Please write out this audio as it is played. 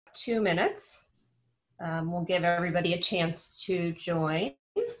2 minutes. We'll give everybody a chance to join.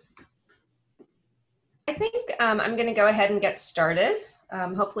 I think I'm going to go ahead and get started.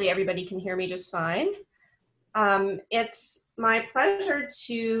 Hopefully everybody can hear me just fine. It's my pleasure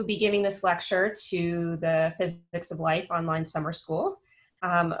to be giving this lecture to the Physics of Life online summer school.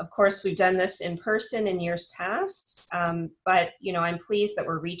 Of course, we've done this in person in years past, but I'm pleased that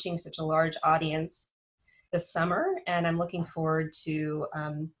we're reaching such a large audience this summer, and I'm looking forward to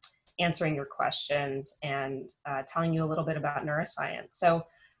answering your questions and telling you a little bit about neuroscience. So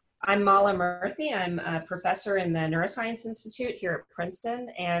I'm Mala Murthy. I'm a professor in the Neuroscience Institute here at Princeton,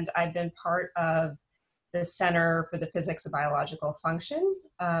 and I've been part of the Center for the Physics of Biological Function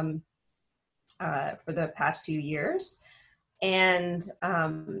for the past few years. And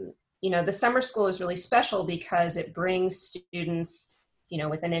the summer school is really special because it brings students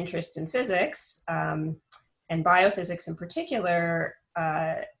with an interest in physics and biophysics in particular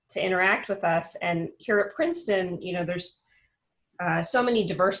to interact with us. And here at Princeton, there's so many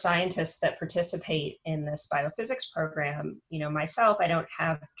diverse scientists that participate in this biophysics program. Myself, I don't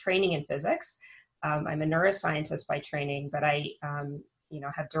have training in physics. I'm a neuroscientist by training, but I,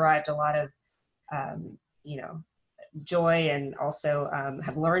 have derived a lot of, joy and also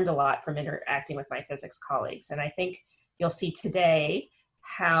have learned a lot from interacting with my physics colleagues. And I think you'll see today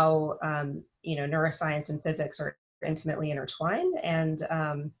how, neuroscience and physics are intimately intertwined, and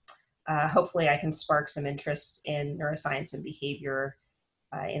hopefully I can spark some interest in neuroscience and behavior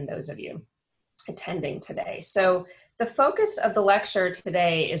in those of you attending today. So the focus of the lecture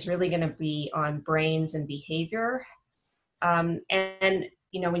today is really going to be on brains and behavior.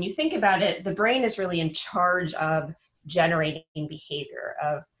 When you think about it, the brain is really in charge of generating behavior,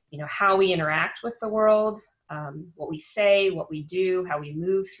 of how we interact with the world, what we say, what we do, how we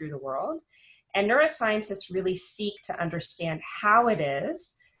move through the world. And neuroscientists really seek to understand how it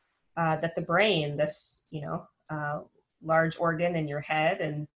is that the brain, this large organ in your head,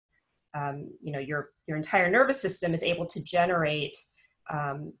 and your entire nervous system is able to generate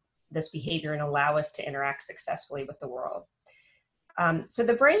this behavior and allow us to interact successfully with the world. So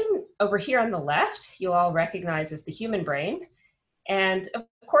the brain over here on the left, you all recognize as the human brain. And of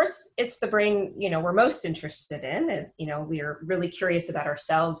course, it's the brain, we're most interested in. And, we are really curious about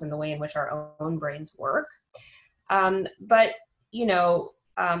ourselves and the way in which our own brains work. As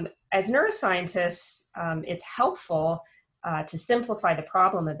neuroscientists, it's helpful to simplify the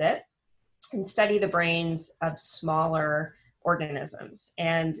problem a bit and study the brains of smaller organisms.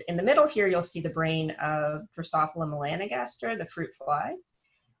 And in the middle here, you'll see the brain of Drosophila melanogaster, the fruit fly.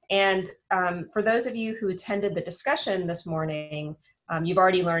 And for those of you who attended the discussion this morning, you've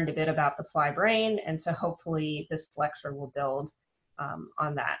already learned a bit about the fly brain, and so hopefully this lecture will build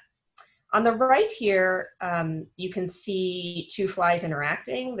on that. On the right here, you can see two flies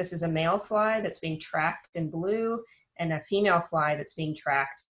interacting. This is a male fly that's being tracked in blue and a female fly that's being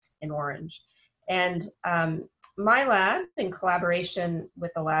tracked in orange. And my lab, in collaboration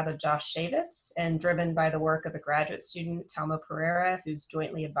with the lab of Josh Shavitz and driven by the work of a graduate student, Telmo Pereira, who's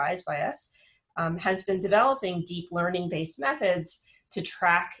jointly advised by us, has been developing deep learning-based methods to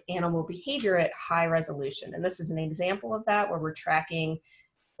track animal behavior at high resolution. And this is an example of that, where we're tracking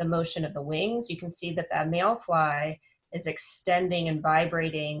the motion of the wings. You can see that that male fly is extending and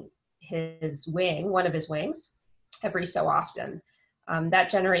vibrating his wing, one of his wings, every so often. That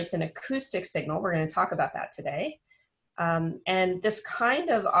generates an acoustic signal. We're going to talk about that today. And this kind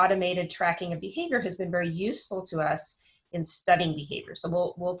of automated tracking of behavior has been very useful to us in studying behavior.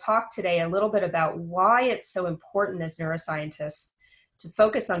 So we'll talk today a little bit about why it's so important as neuroscientists to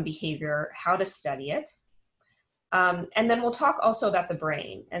focus on behavior, how to study it. And then we'll talk also about the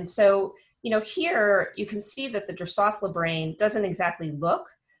brain. And so, here you can see that the Drosophila brain doesn't exactly look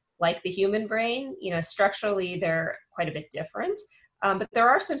like the human brain. Structurally, they're quite a bit different. But there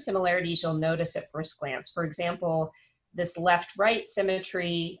are some similarities you'll notice at first glance. For example, this left-right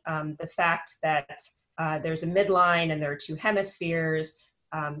symmetry, the fact that there's a midline and there are two hemispheres.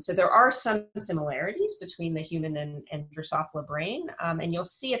 So there are some similarities between the human and Drosophila brain. And you'll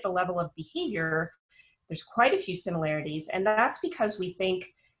see at the level of behavior, there's quite a few similarities. And that's because we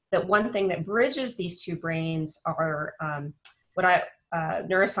think that one thing that bridges these two brains are what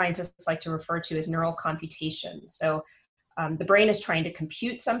neuroscientists like to refer to as neural computation. So the brain is trying to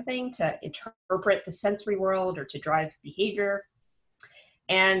compute something to interpret the sensory world or to drive behavior.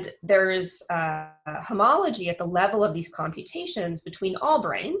 And there's homology at the level of these computations between all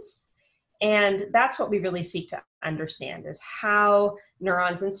brains. And that's what we really seek to understand, is how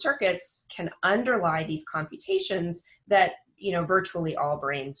neurons and circuits can underlie these computations that virtually all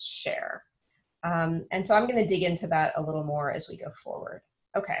brains share. And so I'm going to dig into that a little more as we go forward.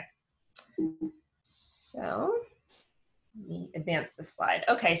 Okay, so let me advance the slide.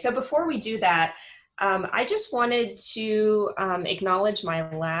 Okay, so before we do that, I just wanted to acknowledge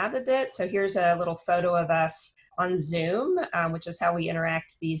my lab a bit. So here's a little photo of us on Zoom, which is how we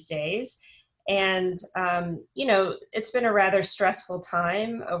interact these days. And, you know, it's been a rather stressful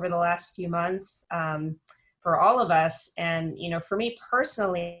time over the last few months for all of us. And, you know, for me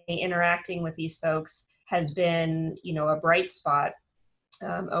personally, interacting with these folks has been, you know, a bright spot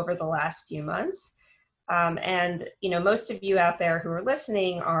over the last few months. And, you know, most of you out there who are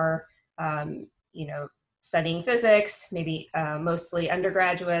listening are, you know, studying physics, maybe mostly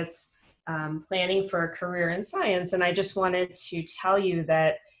undergraduates, planning for a career in science. And I just wanted to tell you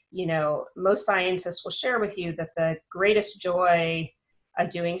that, you know, most scientists will share with you that the greatest joy of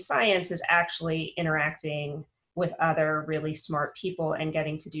doing science is actually interacting with other really smart people and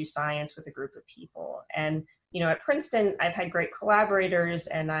getting to do science with a group of people. And you know, at Princeton, I've had great collaborators,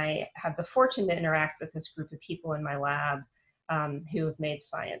 and I have the fortune to interact with this group of people in my lab who have made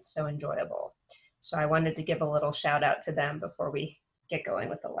science so enjoyable. So I wanted to give a little shout out to them before we get going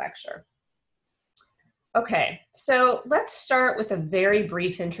with the lecture. Okay, so let's start with a very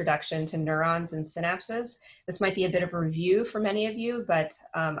brief introduction to neurons and synapses. This might be a bit of a review for many of you, but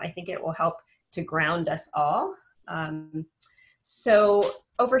I think it will help to ground us all. So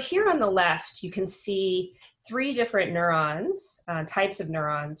over here on the left, you can see 3 different neurons, types of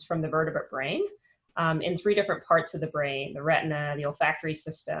neurons from the vertebrate brain in 3 different parts of the brain: the retina, the olfactory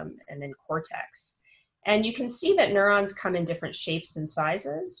system, and then cortex. And you can see that neurons come in different shapes and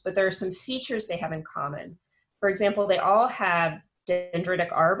sizes, but there are some features they have in common. For example, they all have dendritic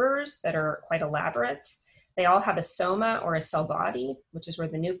arbors that are quite elaborate. They all have a soma, or a cell body, which is where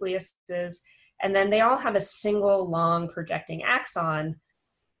the nucleus is. And then they all have a single long projecting axon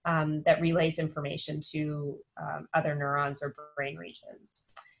that relays information to other neurons or brain regions.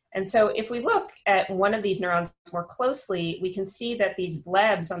 And so if we look at one of these neurons more closely, we can see that these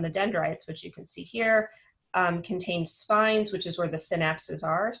blebs on the dendrites, which you can see here, contain spines, which is where the synapses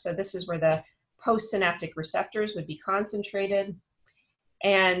are. So this is where the postsynaptic receptors would be concentrated.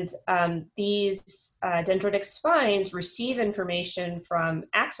 And these dendritic spines receive information from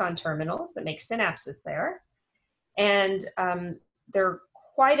axon terminals that make synapses there. And there are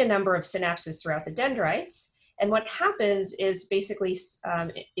quite a number of synapses throughout the dendrites. And what happens is basically,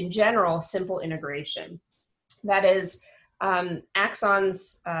 in general, simple integration. That is,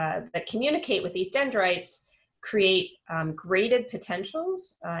 axons that communicate with these dendrites create graded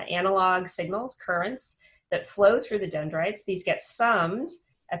potentials, analog signals, currents, that flow through the dendrites. These get summed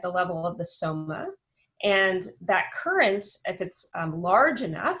at the level of the soma. And that current, if it's large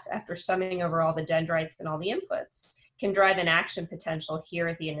enough, after summing over all the dendrites and all the inputs, can drive an action potential here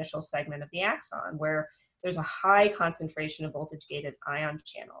at the initial segment of the axon, where there's a high concentration of voltage-gated ion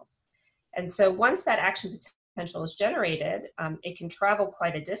channels. And so once that action potential is generated, it can travel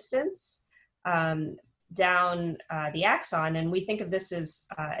quite a distance down the axon, and we think of this as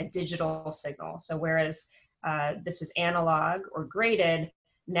a digital signal. So whereas this is analog or graded,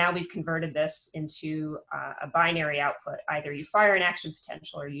 now we've converted this into a binary output. Either you fire an action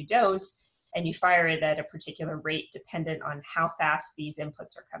potential or you don't, and you fire it at a particular rate dependent on how fast these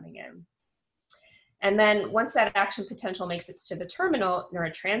inputs are coming in. And then once that action potential makes it to the terminal,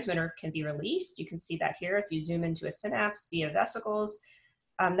 neurotransmitter can be released. You can see that here if you zoom into a synapse via vesicles.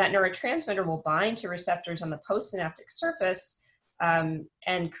 That neurotransmitter will bind to receptors on the postsynaptic surface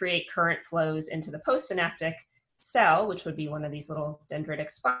and create current flows into the postsynaptic cell, which would be one of these little dendritic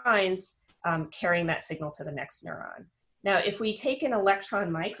spines, carrying that signal to the next neuron. Now, if we take an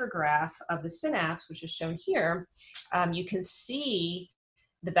electron micrograph of the synapse, which is shown here, you can see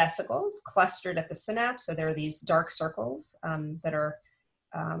the vesicles clustered at the synapse. So there are these dark circles that are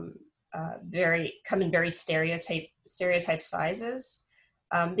come in very stereotype sizes.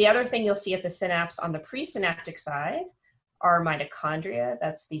 The other thing you'll see at the synapse on the presynaptic side are mitochondria.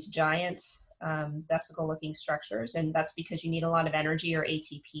 That's these giant vesicle-looking structures, and that's because you need a lot of energy, or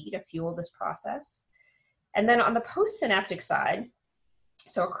ATP, to fuel this process. And then on the postsynaptic side,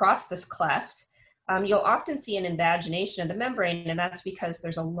 so across this cleft, you'll often see an invagination of the membrane, and that's because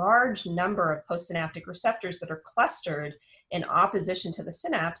there's a large number of postsynaptic receptors that are clustered in opposition to the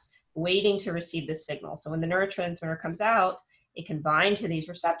synapse, waiting to receive this signal. So when the neurotransmitter comes out, it can bind to these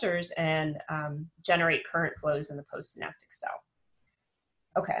receptors and generate current flows in the postsynaptic cell.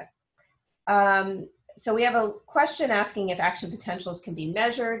 Okay. So we have a question asking if action potentials can be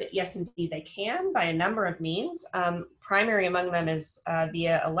measured. Yes, indeed they can, by a number of means. Primary among them is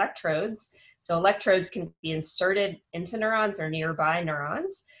via electrodes. So electrodes can be inserted into neurons or nearby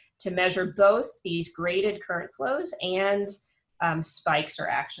neurons to measure both these graded current flows and spikes or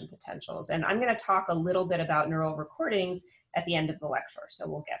action potentials. And I'm going to talk a little bit about neural recordings at the end of the lecture, so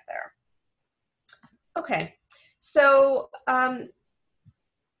we'll get there. Okay, so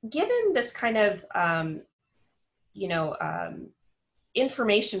given this kind of,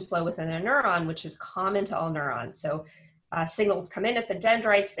 information flow within a neuron, which is common to all neurons. So signals come in at the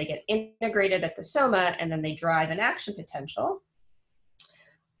dendrites, they get integrated at the soma, and then they drive an action potential.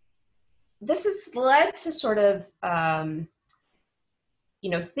 This has led to sort of,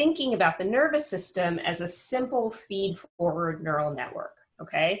 thinking about the nervous system as a simple feed-forward neural network,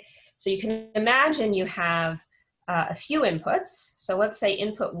 okay? So you can imagine you have a few inputs. So let's say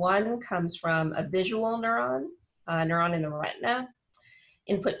input 1 comes from a visual neuron, a neuron in the retina.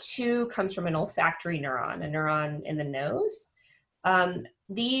 Input 2 comes from an olfactory neuron, a neuron in the nose.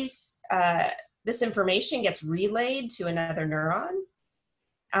 This information gets relayed to another neuron.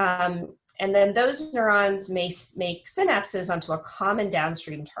 And then those neurons may make synapses onto a common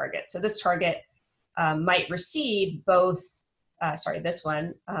downstream target. So this target might receive both,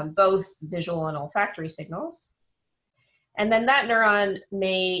 both visual and olfactory signals. And then that neuron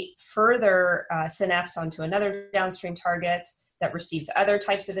may further synapse onto another downstream target that receives other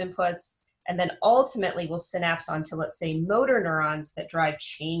types of inputs, and then ultimately will synapse onto, let's say, motor neurons that drive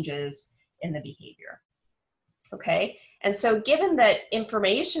changes in the behavior. Okay, and so given that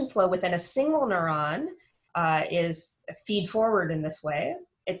information flow within a single neuron is feed forward in this way,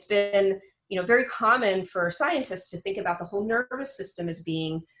 it's been very common for scientists to think about the whole nervous system as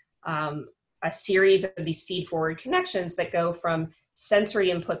being a series of these feed forward connections that go from sensory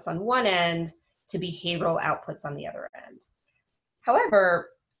inputs on one end to behavioral outputs on the other end.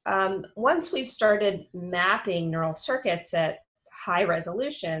 However, once we've started mapping neural circuits at high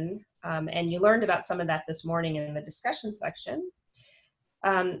resolution, and you learned about some of that this morning in the discussion section,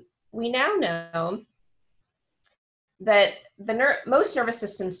 we now know that most nervous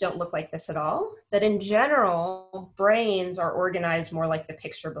systems don't look like this at all, that in general, brains are organized more like the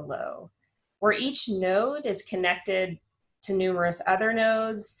picture below, where each node is connected to numerous other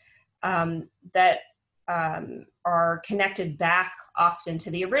nodes that are connected back often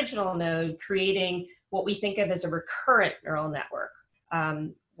to the original node, creating what we think of as a recurrent neural network,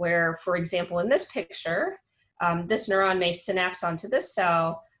 where, for example, in this picture, this neuron may synapse onto this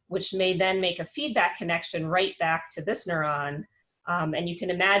cell, which may then make a feedback connection right back to this neuron. And you can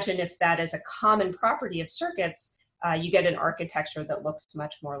imagine if that is a common property of circuits, you get an architecture that looks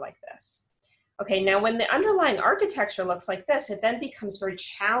much more like this. Okay, now when the underlying architecture looks like this, it then becomes very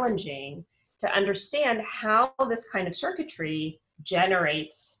challenging to understand how this kind of circuitry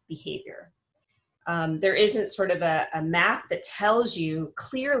generates behavior. There isn't sort of a map that tells you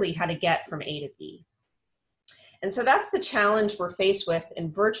clearly how to get from A to B. And so that's the challenge we're faced with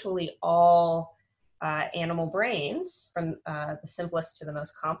in virtually all animal brains, from the simplest to the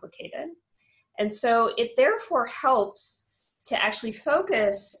most complicated. And so it therefore helps to actually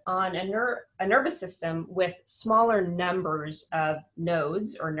focus on a nervous system with smaller numbers of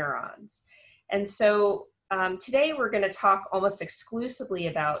nodes or neurons. And so today we're going to talk almost exclusively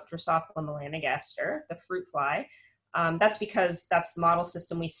about Drosophila melanogaster, the fruit fly. That's because that's the model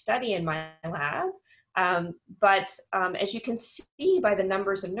system we study in my lab. But as you can see by the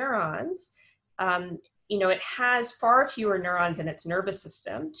numbers of neurons, it has far fewer neurons in its nervous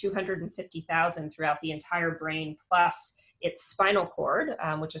system, 250,000 throughout the entire brain, plus its spinal cord,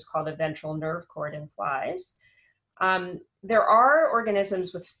 which is called a ventral nerve cord in flies. There are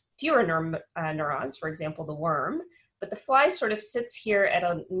organisms with fewer neurons, for example, the worm, but the fly sort of sits here at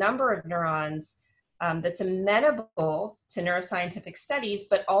a number of neurons that's amenable to neuroscientific studies,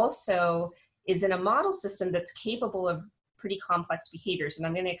 but also is in a model system that's capable of pretty complex behaviors. And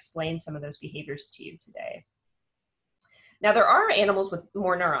I'm going to explain some of those behaviors to you today. Now, there are animals with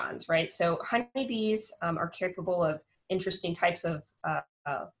more neurons, right? So honeybees are capable of interesting types of,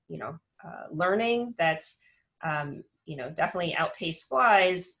 learning that's, definitely outpace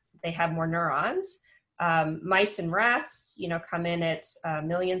flies. They have more neurons. Mice and rats, come in at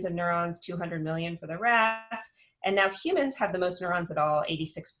millions of neurons, 200 million for the rats. And now humans have the most neurons at all,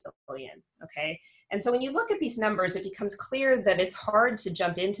 86 billion, okay? And so when you look at these numbers, it becomes clear that it's hard to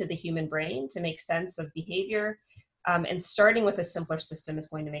jump into the human brain to make sense of behavior. And starting with a simpler system is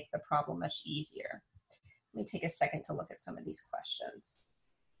going to make the problem much easier. Let me take a second to look at some of these questions.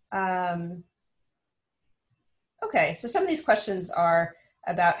 Okay, so some of these questions are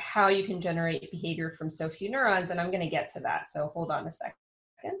about how you can generate behavior from so few neurons, and I'm going to get to that, so hold on a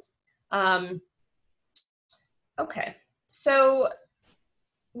second. Okay, so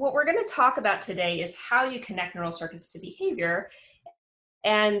what we're going to talk about today is how you connect neural circuits to behavior.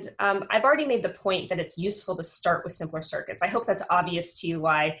 And I've already made the point that it's useful to start with simpler circuits. I hope that's obvious to you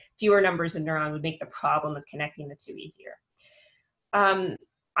why fewer numbers of neuron would make the problem of connecting the two easier. I'm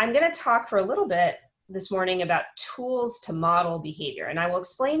going to talk for a little bit this morning about tools to model behavior, and I will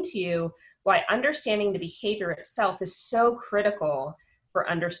explain to you why understanding the behavior itself is so critical for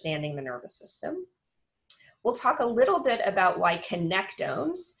understanding the nervous system. We'll talk a little bit about why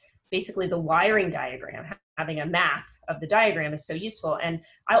connectomes, basically the wiring diagram, having a map of the diagram, is so useful. And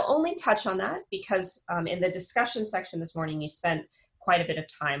I'll only touch on that because in the discussion section this morning, you spent quite a bit of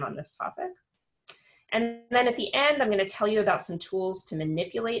time on this topic. And then at the end, I'm going to tell you about some tools to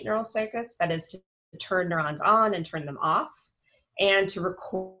manipulate neural circuits, that is to turn neurons on and turn them off, and to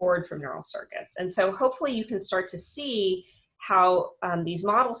record from neural circuits. And so hopefully you can start to see how these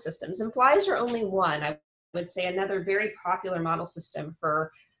model systems, and flies are only one. I would say another very popular model system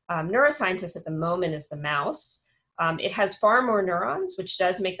for neuroscientists at the moment is the mouse. It has far more neurons, which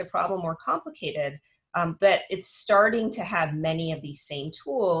does make the problem more complicated, but it's starting to have many of these same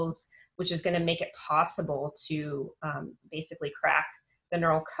tools, which is going to make it possible to basically crack the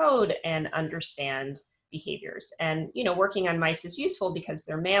neural code and understand behaviors. And working on mice is useful because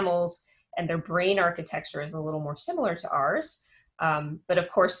they're mammals and their brain architecture is a little more similar to ours. But of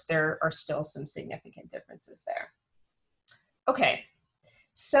course, there are still some significant differences there. Okay,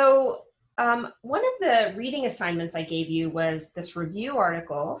 so one of the reading assignments I gave you was this review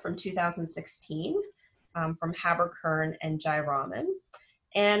article from 2016 from Haberkern and Jayaraman.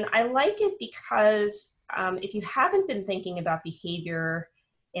 And I like it because if you haven't been thinking about behavior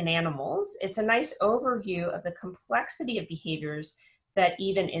in animals, it's a nice overview of the complexity of behaviors that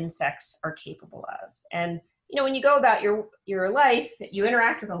even insects are capable of. And when you go about your life, you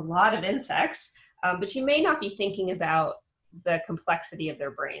interact with a lot of insects, but you may not be thinking about the complexity of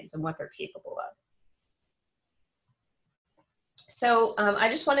their brains and what they're capable of. So I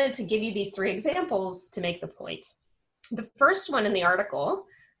just wanted to give you these three examples to make the point. The first one in the article,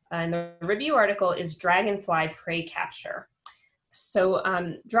 in the review article, is dragonfly prey capture. So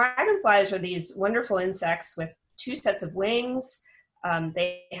dragonflies are these wonderful insects with two sets of wings.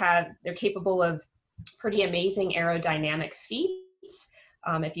 They're capable of pretty amazing aerodynamic feats.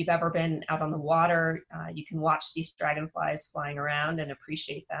 If you've ever been out on the water, you can watch these dragonflies flying around and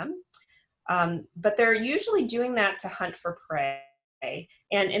appreciate them. But they're usually doing that to hunt for prey.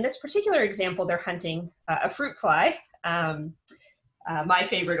 And in this particular example, they're hunting a fruit fly, my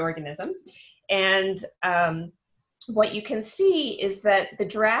favorite organism. And what you can see is that the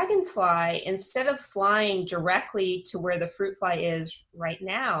dragonfly, instead of flying directly to where the fruit fly is right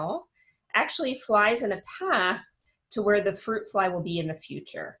now, actually flies in a path to where the fruit fly will be in the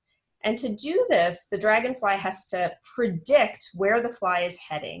future. And to do this, the dragonfly has to predict where the fly is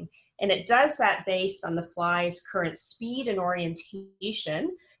heading. And it does that based on the fly's current speed and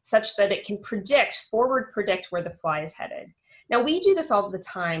orientation, such that it can forward predict where the fly is headed. Now, we do this all the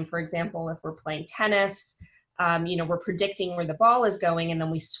time. For example, if we're playing tennis, we're predicting where the ball is going, and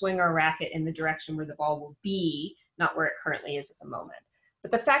then we swing our racket in the direction where the ball will be, not where it currently is at the moment. But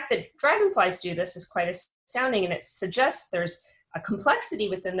the fact that dragonflies do this is quite astounding, and it suggests there's a complexity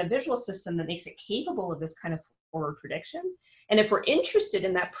within the visual system that makes it capable of this kind of forward prediction. And if we're interested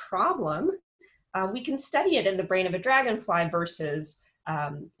in that problem, we can study it in the brain of a dragonfly versus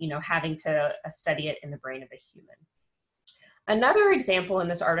having to study it in the brain of a human. Another example in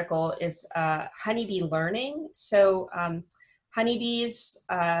this article is honeybee learning. So honeybees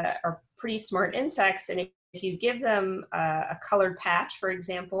are pretty smart insects, and if you give them a colored patch, for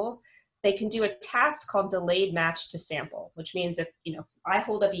example, they can do a task called delayed match to sample, which means if I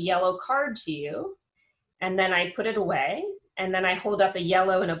hold up a yellow card to you, and then I put it away, and then I hold up a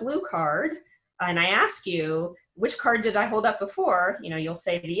yellow and a blue card, and I ask you, which card did I hold up before? You'll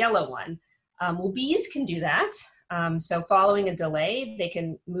say the yellow one. Well, bees can do that. So following a delay, they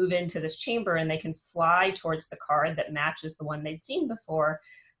can move into this chamber and they can fly towards the card that matches the one they'd seen before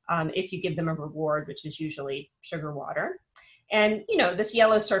if you give them a reward, which is usually sugar water. And this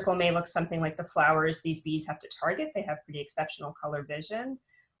yellow circle may look something like the flowers these bees have to target. They have pretty exceptional color vision.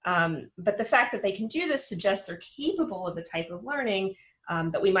 But the fact that they can do this suggests they're capable of the type of learning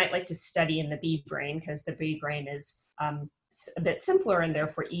that we might like to study in the bee brain, because the bee brain is a bit simpler and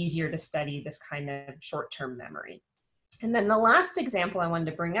therefore easier to study this kind of short-term memory. And then the last example I wanted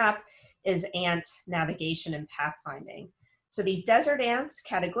to bring up is ant navigation and pathfinding. So these desert ants,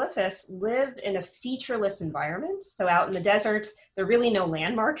 Cataglyphus, live in a featureless environment. So out in the desert, there are really no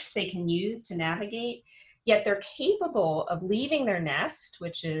landmarks they can use to navigate, yet they're capable of leaving their nest,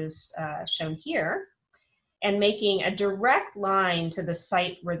 which is shown here, and making a direct line to the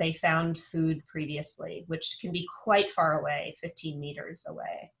site where they found food previously, which can be quite far away, 15 meters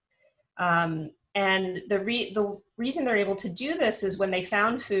away. And the reason they're able to do this is when they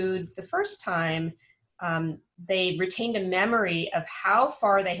found food the first time, they retained a memory of how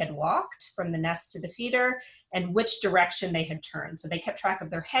far they had walked from the nest to the feeder and which direction they had turned. So they kept track of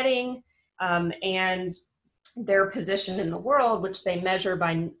their heading and their position in the world, which they measure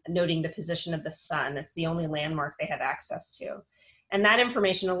by noting the position of the sun. It's the only landmark they have access to. And that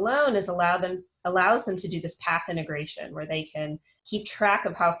information alone allows them to do this path integration, where they can keep track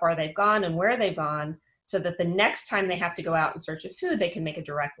of how far they've gone and where they've gone, so that the next time they have to go out in search of food, they can make a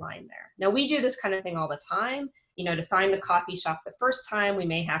direct line there. Now, we do this kind of thing all the time. You know, to find the coffee shop the first time, we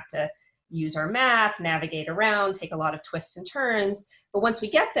may have to use our map, navigate around, take a lot of twists and turns. But once we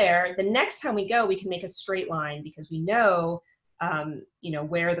get there, the next time we go, we can make a straight line because we know, you know,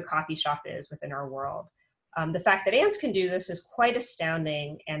 where the coffee shop is within our world. The fact that ants can do this is quite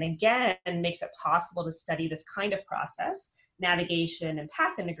astounding, and again, makes it possible to study this kind of process, navigation and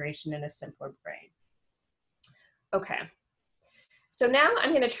path integration, in a simpler brain. Okay, so now I'm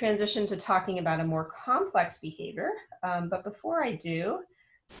going to transition to talking about a more complex behavior, but before I do,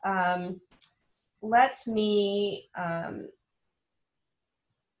 let me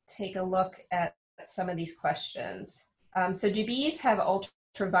take a look at some of these questions. So do bees have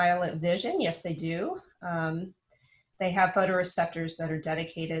ultraviolet vision? Yes, they do. They have photoreceptors that are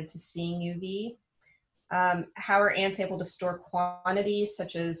dedicated to seeing UV. How are ants able to store quantities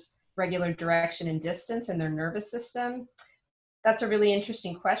such as regular direction and distance in their nervous system? That's a really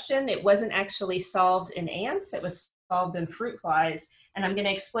interesting question. It wasn't actually solved in ants, it was solved in fruit flies. And I'm going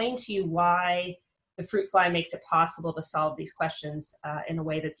to explain to you why the fruit fly makes it possible to solve these questions in a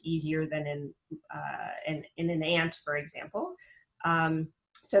way that's easier than in an ant, for example.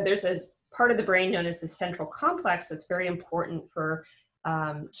 So there's a part of the brain known as the central complex that's very important for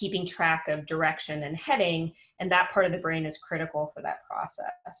keeping track of direction and heading, and that part of the brain is critical for that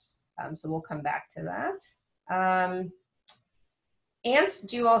process. So we'll come back to that. Ants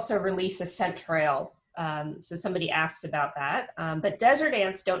do also release a scent trail. So somebody asked about that, but desert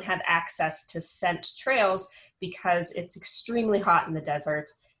ants don't have access to scent trails because it's extremely hot in the desert,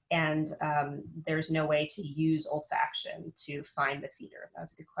 and there's no way to use olfaction to find the feeder. That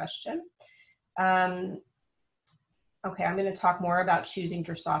was a good question. Okay, I'm going to talk more about choosing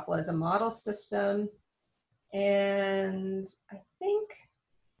Drosophila as a model system, and I think,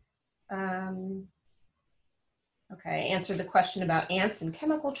 okay, answer the question about ants and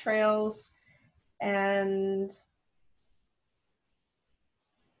chemical trails. And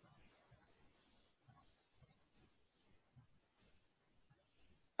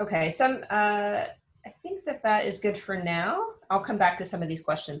okay, I think that is good for now. I'll come back to some of these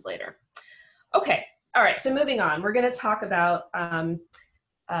questions later. Okay, all right, so moving on, we're going to talk about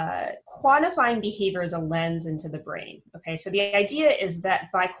quantifying behavior as a lens into the brain. Okay, so the idea is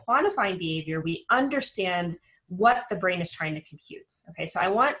that by quantifying behavior, we understand what the brain is trying to compute. Okay, so I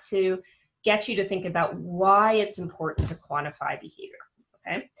want to get you to think about why it's important to quantify behavior.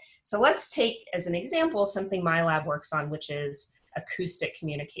 Okay, so let's take as an example something my lab works on, which is acoustic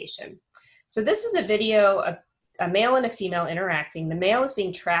communication. So this is a video of a male and a female interacting. The male is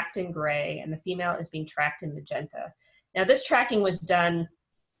being tracked in gray and the female is being tracked in magenta. Now this tracking was done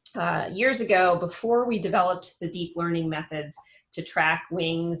years ago before we developed the deep learning methods to track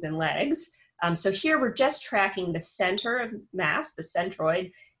wings and legs. So here we're just tracking the center of mass, the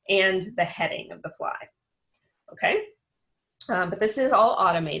centroid, and the heading of the fly. Okay, but this is all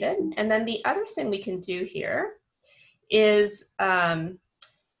automated. And then the other thing we can do here is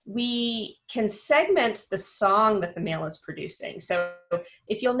we can segment the song that the male is producing. So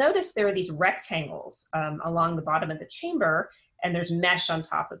if you'll notice, there are these rectangles along the bottom of the chamber, and there's mesh on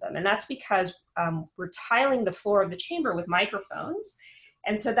top of them. And that's because we're tiling the floor of the chamber with microphones.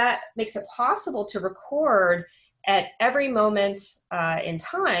 And so that makes it possible to record at every moment in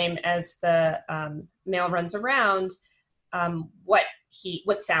time as the male runs around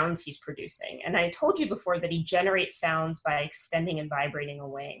what sounds he's producing. And I told you before that he generates sounds by extending and vibrating a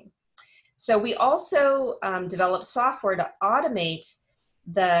wing. So we also developed software to automate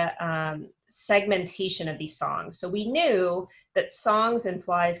the segmentation of these songs. So we knew that songs and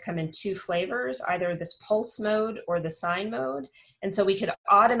flies come in two flavors, either this pulse mode or the sine mode. And so we could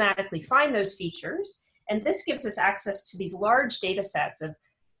automatically find those features. And this gives us access to these large data sets of,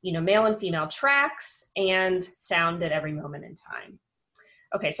 you know, male and female tracks and sound at every moment in time.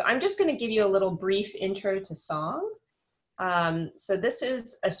 Okay, so I'm just going to give you a little brief intro to song. So this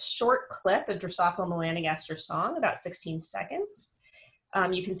is a short clip of Drosophila melanogaster song, about 16 seconds.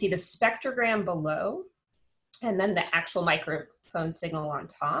 You can see the spectrogram below. and then the actual microphone signal on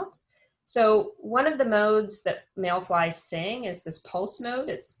top. So one of the modes that male flies sing is this pulse mode.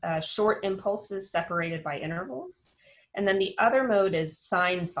 It's short impulses separated by intervals. And then the other mode is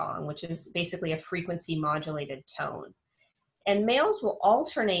sign song, which is basically a frequency modulated tone. And males will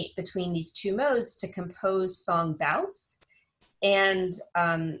alternate between these two modes to compose song bouts. And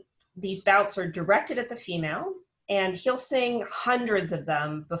these bouts are directed at the female, and he'll sing hundreds of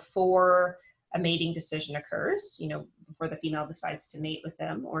them before a mating decision occurs, before the female decides to mate with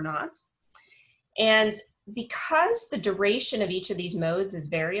them or not. And because the duration of each of these modes is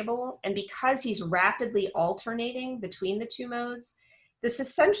variable, and because he's rapidly alternating between the two modes, this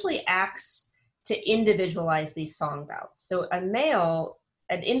essentially acts to individualize these song bouts. So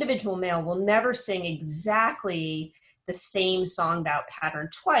an individual male will never sing exactly the same song bout pattern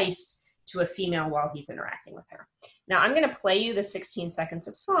twice to a female while he's interacting with her. Now I'm going to play you the 16 seconds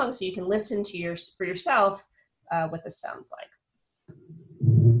of song so you can listen to for yourself what this sounds like.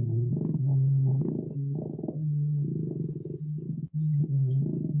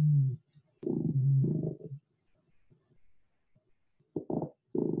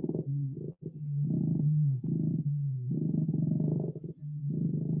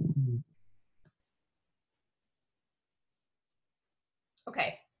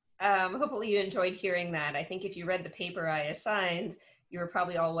 Okay, hopefully you enjoyed hearing that. I think if you read the paper I assigned, you were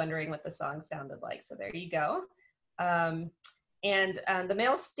probably all wondering what the song sounded like. So there you go. The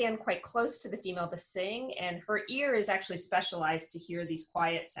males stand quite close to the female to sing, and her ear is actually specialized to hear these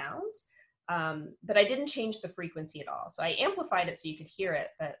quiet sounds. But I didn't change the frequency at all. So I amplified it so you could hear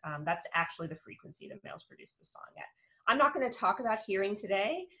it, but that's actually the frequency that males produce the song at. I'm not going to talk about hearing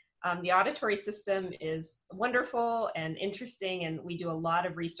today. The auditory system is wonderful and interesting, and we do a lot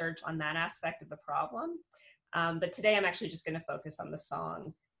of research on that aspect of the problem. But today I'm actually just going to focus on the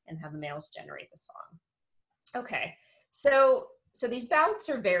song and have the males generate the song. Okay, so these bouts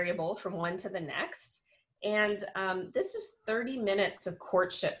are variable from one to the next, and this is 30 minutes of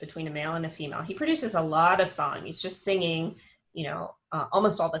courtship between a male and a female. He produces a lot of song. He's just singing,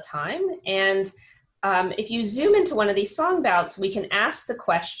 almost all the time. And if you zoom into one of these song bouts, we can ask the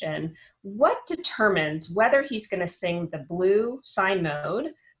question, what determines whether he's going to sing the blue sign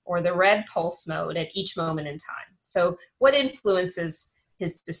mode or the red pulse mode at each moment in time? So what influences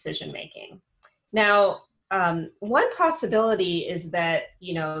his decision making? Now, one possibility is that,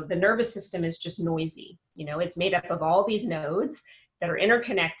 the nervous system is just noisy. It's made up of all these nodes that are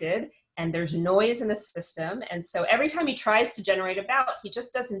interconnected, and there's noise in the system. And so every time he tries to generate a bout, he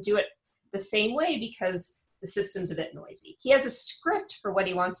just doesn't do it the same way because the system's a bit noisy. He has a script for what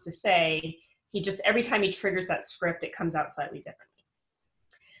he wants to say. Every time he triggers that script, it comes out slightly differently.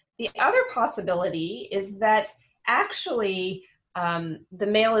 The other possibility is that actually the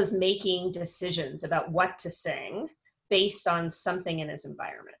male is making decisions about what to sing based on something in his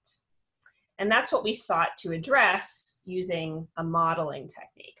environment. And that's what we sought to address using a modeling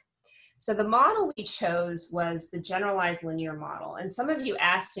technique. So the model we chose was the generalized linear model. And some of you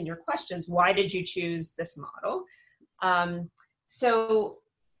asked in your questions, why did you choose this model?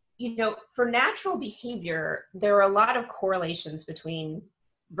 For natural behavior, there are a lot of correlations between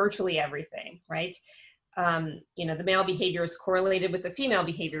virtually everything, right? The male behavior is correlated with the female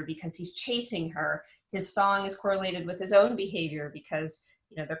behavior because he's chasing her. His song is correlated with his own behavior because,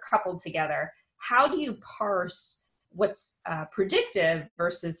 they're coupled together. How do you parse what's predictive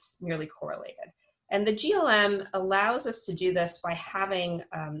versus merely correlated? And the GLM allows us to do this by having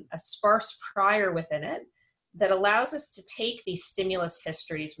a sparse prior within it that allows us to take these stimulus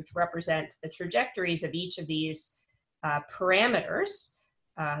histories, which represent the trajectories of each of these parameters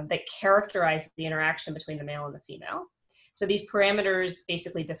that characterize the interaction between the male and the female. So these parameters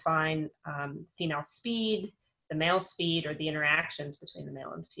basically define female speed, the male speed, or the interactions between the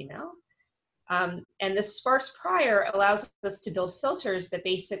male and female. And this sparse prior allows us to build filters that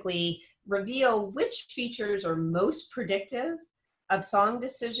basically reveal which features are most predictive of song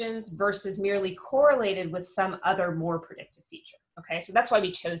decisions versus merely correlated with some other more predictive feature. Okay, so that's why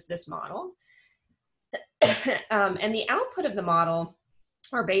we chose this model. And the output of the model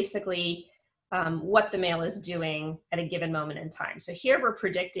are basically what the male is doing at a given moment in time. So here we're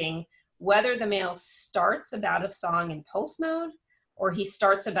predicting whether the male starts a bout of song in pulse mode or he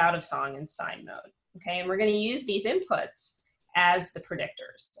starts a bout of song in sign mode. Okay, and we're going to use these inputs as the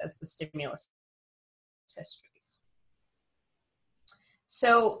predictors, as the stimulus histories.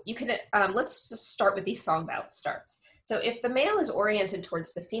 So you can, let's just start with these song bout starts. So if the male is oriented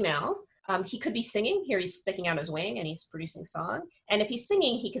towards the female, he could be singing. Here he's sticking out his wing and he's producing song. And if he's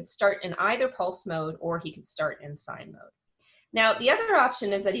singing, he could start in either pulse mode or he could start in sign mode. Now, the other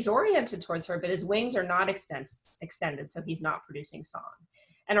option is that he's oriented towards her, but his wings are not extended, so he's not producing song.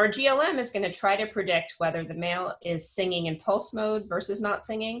 And our GLM is going to try to predict whether the male is singing in pulse mode versus not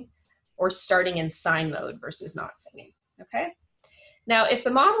singing, or starting in sign mode versus not singing, okay? Now, if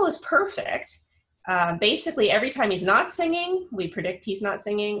the model is perfect, basically every time he's not singing, we predict he's not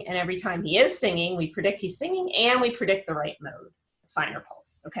singing, and every time he is singing, we predict he's singing, and we predict the right mode, sign or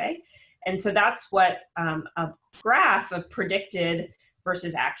pulse, okay? And so that's what a graph of predicted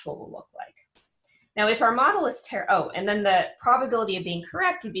versus actual will look like. Now, if our model is and then the probability of being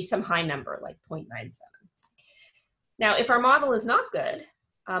correct would be some high number, like 0.97. Now, if our model is not good,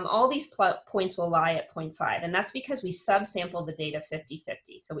 all these points will lie at 0.5, and that's because we subsample the data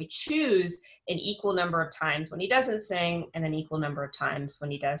 50-50. So we choose an equal number of times when he doesn't sing and an equal number of times when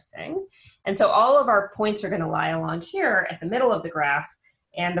he does sing. And so all of our points are going to lie along here at the middle of the graph,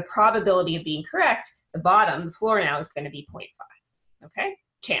 and the probability of being correct, the bottom, the floor now, is going to be 0.5, okay?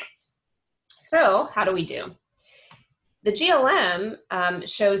 Chance. So how do we do? The GLM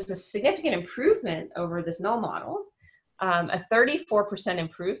shows a significant improvement over this null model, a 34%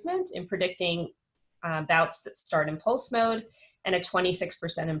 improvement in predicting bouts that start in pulse mode, and a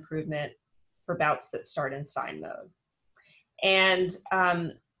 26% improvement for bouts that start in sign mode. And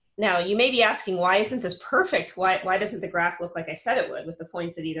now you may be asking, why isn't this perfect? Why doesn't the graph look like I said it would with the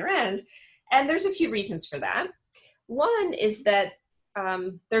points at either end? And there's a few reasons for that. One is that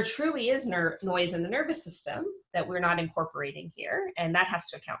there truly is noise in the nervous system that we're not incorporating here, and that has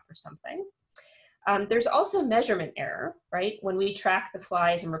to account for something. There's also measurement error, right? When we track the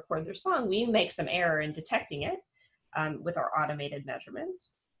flies and record their song, we make some error in detecting it with our automated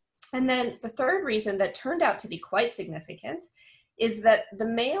measurements. And then the third reason that turned out to be quite significant is that the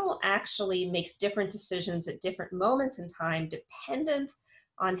male actually makes different decisions at different moments in time dependent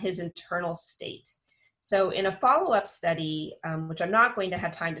on his internal state. So in a follow-up study, which I'm not going to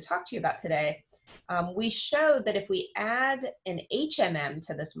have time to talk to you about today, we showed that if we add an HMM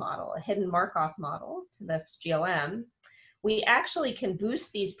to this model, a hidden Markov model to this GLM, we actually can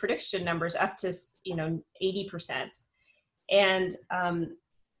boost these prediction numbers up to 80%. And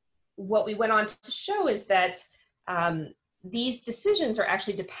what we went on to show is that these decisions are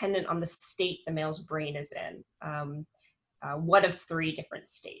actually dependent on the state the male's brain is in. One of 3 different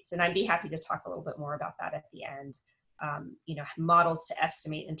states. And I'd be happy to talk a little bit more about that at the end, models to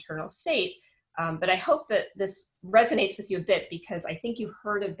estimate internal state. But I hope that this resonates with you a bit, because I think you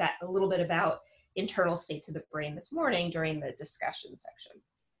heard of that a little bit about internal states of the brain this morning during the discussion section.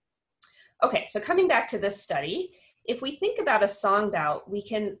 Okay, so coming back to this study, if we think about a song bout, we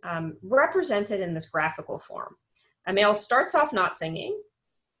can represent it in this graphical form. A male starts off not singing,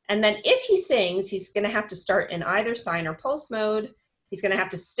 and then if he sings, he's going to have to start in either sign or pulse mode. He's going to have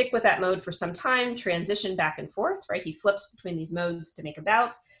to stick with that mode for some time, transition back and forth, right? He flips between these modes to make a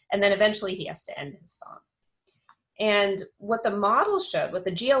bout, and then eventually he has to end his song. And what the model showed, what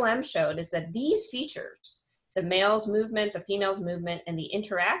the GLM showed, is that these features, the male's movement, the female's movement, and the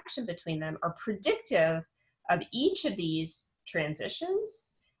interaction between them, are predictive of each of these transitions.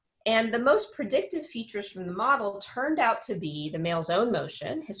 And the most predictive features from the model turned out to be the male's own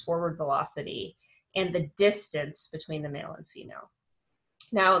motion, his forward velocity, and the distance between the male and female.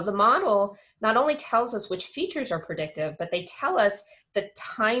 Now, the model not only tells us which features are predictive, but they tell us the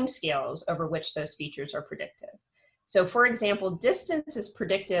timescales over which those features are predictive. So for example, distance is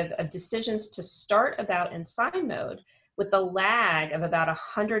predictive of decisions to start a bout in sign mode with a lag of about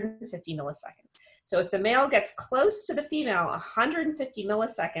 150 milliseconds. So if the male gets close to the female 150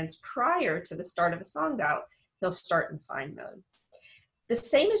 milliseconds prior to the start of a song bout, he'll start in sign mode. The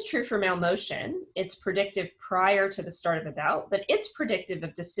same is true for male motion. It's predictive prior to the start of a bout, but it's predictive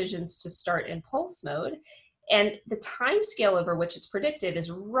of decisions to start in pulse mode. And the time scale over which it's predictive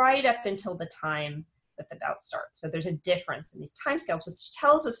is right up until the time that the bout starts. So there's a difference in these time scales, which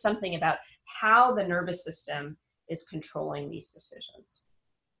tells us something about how the nervous system is controlling these decisions.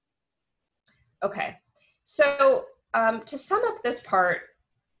 Okay, so to sum up this part,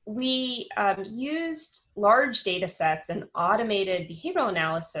 we used large data sets and automated behavioral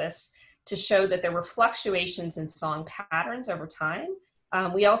analysis to show that there were fluctuations in song patterns over time.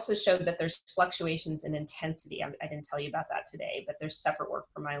 We also showed that there's fluctuations in intensity. I didn't tell you about that today, but there's separate work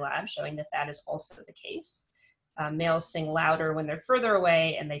from my lab showing that that is also the case. Males sing louder when they're further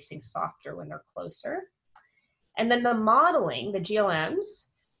away, and they sing softer when they're closer. And then the modeling, the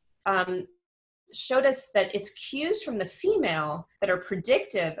GLMs, showed us that it's cues from the female that are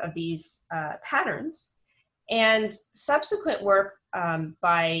predictive of these patterns, and subsequent work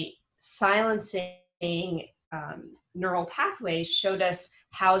by silencing neural pathways showed us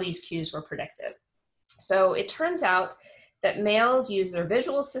how these cues were predictive. So it turns out that males use their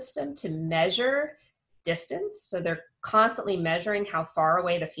visual system to measure distance. So they're constantly measuring how far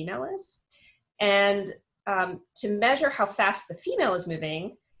away the female is. And to measure how fast the female is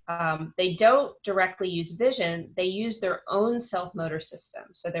moving, they don't directly use vision, they use their own self-motor system.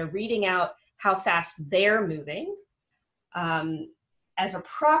 So they're reading out how fast they're moving as a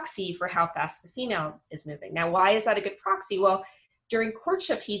proxy for how fast the female is moving. Now, why is that a good proxy? Well, during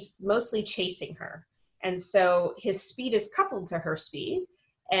courtship, he's mostly chasing her. And so his speed is coupled to her speed,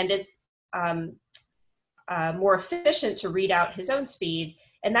 and it's more efficient to read out his own speed.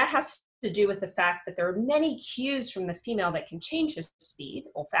 And that has to do with the fact that there are many cues from the female that can change his speed: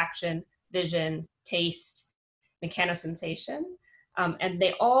 olfaction, vision, taste, mechanosensation. And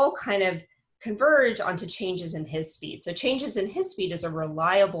they all kind of converge onto changes in his speed. So changes in his speed is a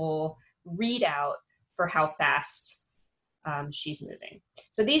reliable readout for how fast she's moving.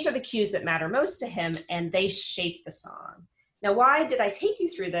 So these are the cues that matter most to him, and they shape the song. Now, why did I take you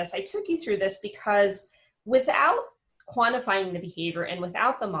through this? I took you through this because without quantifying the behavior and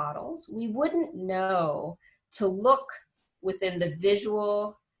without the models, we wouldn't know to look within the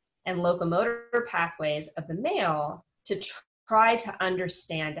visual and locomotor pathways of the male to try to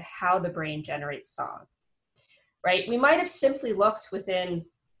understand how the brain generates song, right? We might have simply looked within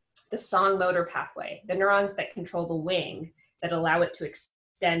the song motor pathway, the neurons that control the wing that allow it to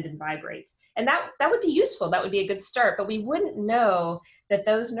extend and vibrate. And that would be useful, that would be a good start, but we wouldn't know that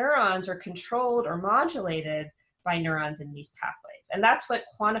those neurons are controlled or modulated by neurons in these pathways. And that's what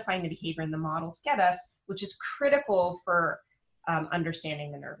quantifying the behavior in the models get us, which is critical for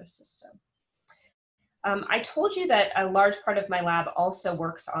understanding the nervous system. I told you that a large part of my lab also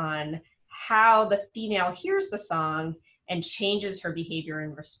works on how the female hears the song and changes her behavior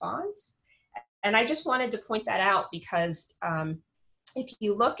in response. And I just wanted to point that out because if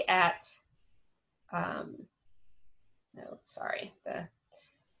you look at, no, sorry, the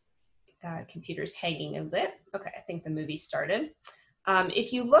computer's hanging a bit. Okay, I think the movie started.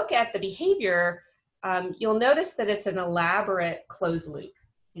 If you look at the behavior, you'll notice that it's an elaborate closed loop.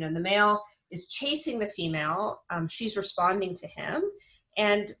 You know, the male is chasing the female, she's responding to him,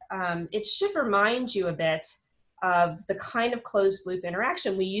 and it should remind you a bit of the kind of closed loop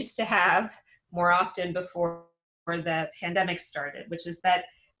interaction we used to have more often before the pandemic started, which is that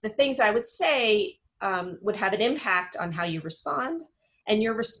the things I would say would have an impact on how you respond, and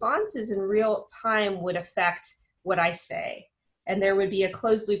your responses in real time would affect what I say. And there would be a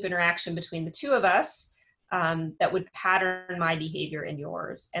closed loop interaction between the two of us that would pattern my behavior and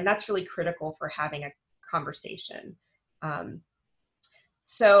yours. And that's really critical for having a conversation.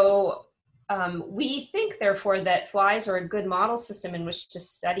 We think, therefore, that flies are a good model system in which to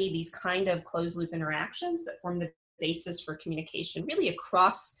study these kind of closed loop interactions that form the basis for communication really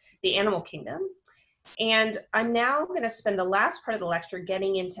across the animal kingdom. And I'm now going to spend the last part of the lecture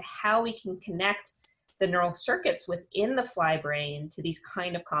getting into how we can connect the neural circuits within the fly brain to these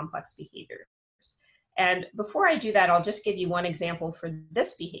kind of complex behaviors. And before I do that, I'll just give you one example for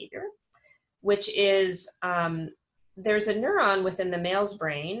this behavior, which is there's a neuron within the male's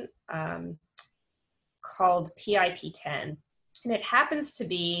brain called PIP10. And it happens to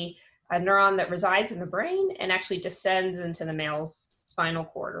be a neuron that resides in the brain and actually descends into the male's spinal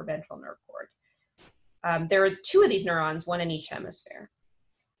cord or ventral nerve cord. There are two of these neurons, one in each hemisphere.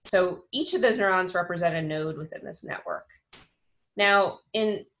 So each of those neurons represent a node within this network. Now,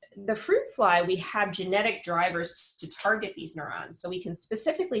 in the fruit fly, we have genetic drivers to target these neurons. So we can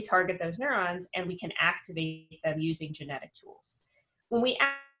specifically target those neurons and we can activate them using genetic tools. When we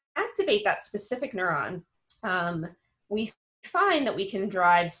activate that specific neuron, we find that we can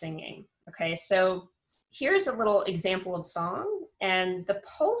drive singing. Okay, so here's a little example of song, and the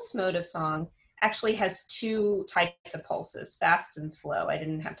pulse mode of song actually has two types of pulses, fast and slow. I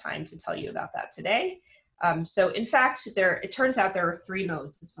didn't have time to tell you about that today. So in fact, it turns out there are three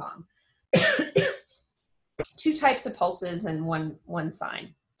modes of song. Two types of pulses and one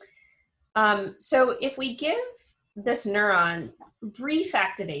sign. So if we give this neuron brief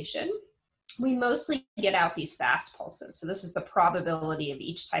activation, we mostly get out these fast pulses. So this is the probability of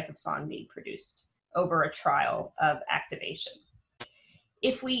each type of song being produced over a trial of activation.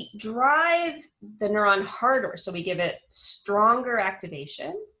 If we drive the neuron harder, so we give it stronger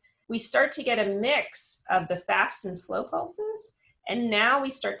activation, we start to get a mix of the fast and slow pulses, and now we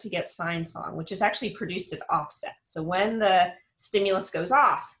start to get sign song, which is actually produced at offset. So when the stimulus goes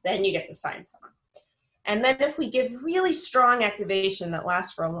off, then you get the sign song. And then if we give really strong activation that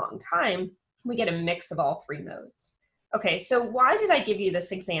lasts for a long time, we get a mix of all three modes. Okay, so why did I give you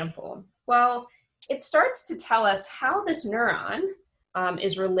this example? Well, it starts to tell us how this neuron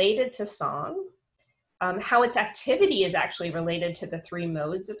is related to song, how its activity is actually related to the three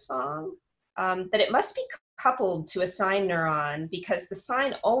modes of song, that it must be coupled to a sign neuron because the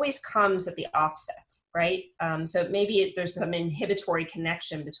sign always comes at the offset, right? So maybe there's some inhibitory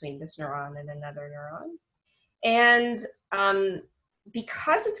connection between this neuron and another neuron. And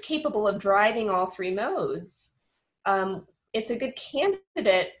because it's capable of driving all three modes, it's a good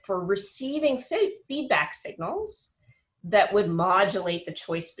candidate for receiving feedback signals that would modulate the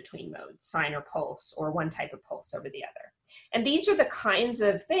choice between modes, sine or pulse, or one type of pulse over the other. And these are the kinds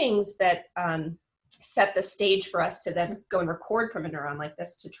of things that set the stage for us to then go and record from a neuron like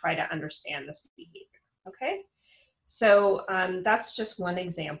this to try to understand this behavior, okay? So that's just one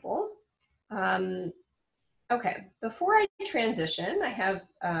example. Okay, before I transition, I have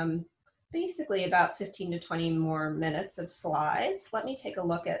basically about 15 to 20 more minutes of slides. Let me take a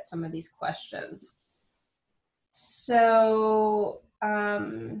look at some of these questions. So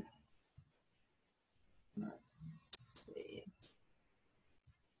let's see.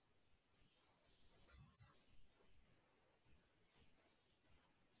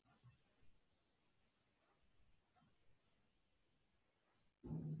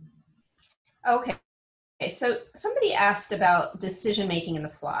 Okay. So somebody asked about decision making in the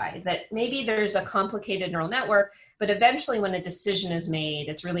fly, that maybe there's a complicated neural network, but eventually when a decision is made,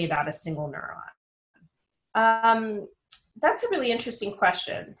 it's really about a single neuron. That's a really interesting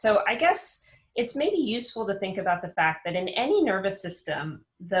question. So I guess it's maybe useful to think about the fact that in any nervous system,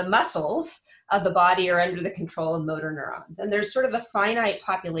 the muscles of the body are under the control of motor neurons. And there's sort of a finite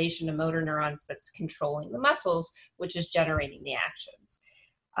population of motor neurons that's controlling the muscles, which is generating the actions.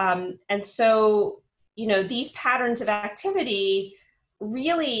 And so, you know, these patterns of activity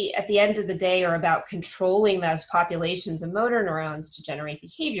really at the end of the day are about controlling those populations of motor neurons to generate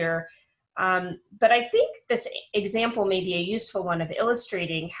behavior. But I think this example may be a useful one of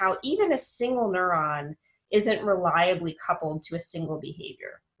illustrating how even a single neuron isn't reliably coupled to a single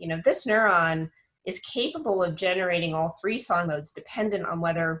behavior. You know, this neuron is capable of generating all three song modes dependent on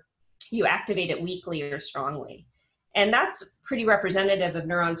whether you activate it weakly or strongly. And that's pretty representative of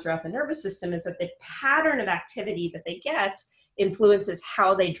neurons throughout the nervous system, is that the pattern of activity that they get influences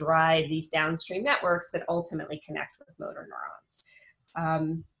how they drive these downstream networks that ultimately connect with motor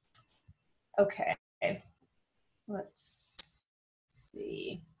neurons. Okay, let's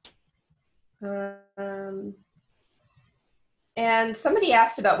see. And somebody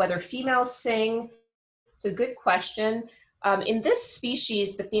asked about whether females sing. It's a good question. In this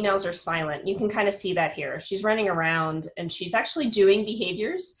species, the females are silent. You can kind of see that here. She's running around and she's actually doing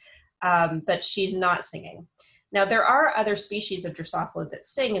behaviors, but she's not singing. Now, there are other species of Drosophila that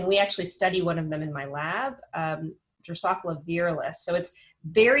sing, and we actually study one of them in my lab, Drosophila virilis. So it's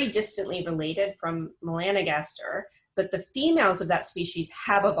very distantly related from melanogaster, but the females of that species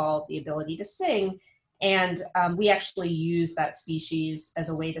have evolved the ability to sing, and we actually use that species as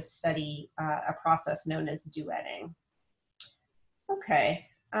a way to study a process known as duetting. Okay.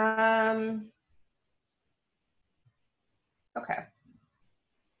 Okay.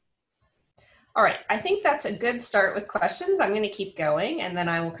 All right, I think that's a good start with questions. I'm going to keep going, and then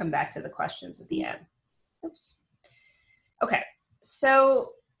I will come back to the questions at the end. Oops. Okay,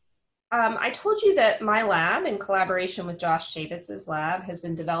 so I told you that my lab, in collaboration with Josh Shabitz's lab, has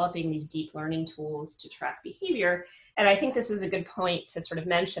been developing these deep learning tools to track behavior, and I think this is a good point to sort of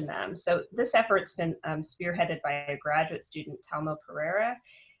mention them. So this effort's been spearheaded by a graduate student, Telmo Pereira,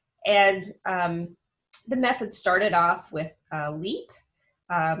 and the method started off with LEAP,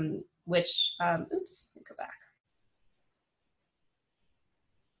 which, oops, let me go back,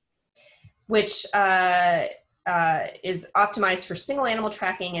 which is optimized for single animal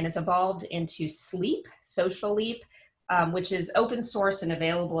tracking and has evolved into SLEAP, Social LEAP, which is open source and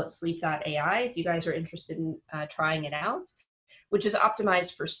available at sleep.ai if you guys are interested in trying it out, which is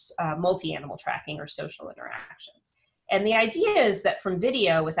optimized for multi-animal tracking or social interactions. And the idea is that from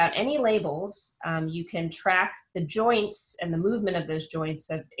video, without any labels, you can track the joints and the movement of those joints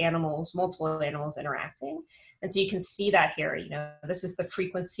of animals, multiple animals interacting. And so you can see that here, you know, this is the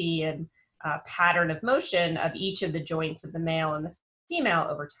frequency and pattern of motion of each of the joints of the male and the female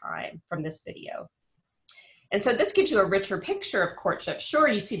over time from this video. And so this gives you a richer picture of courtship. Sure,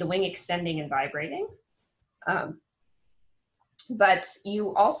 you see the wing extending and vibrating, but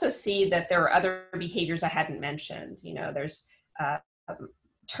you also see that there are other behaviors I hadn't mentioned. You know, there's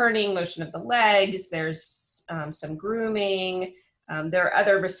turning, motion of the legs, there's some grooming, there are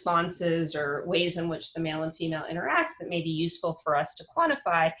other responses or ways in which the male and female interact that may be useful for us to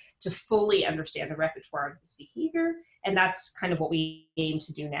quantify to fully understand the repertoire of this behavior. And that's kind of what we aim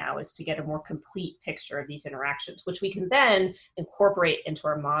to do now, is to get a more complete picture of these interactions, which we can then incorporate into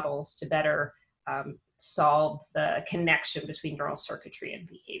our models to better solve the connection between neural circuitry and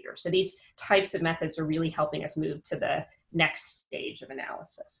behavior. So these types of methods are really helping us move to the next stage of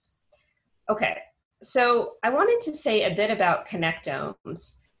analysis. Okay, so I wanted to say a bit about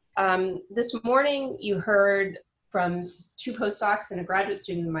connectomes. This morning you heard from 2 postdocs and a graduate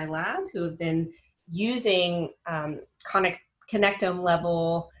student in my lab who have been using connectome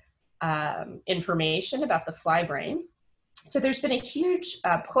level information about the fly brain. So there's been a huge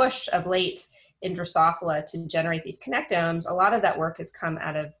push of late in Drosophila to generate these connectomes. A lot of that work has come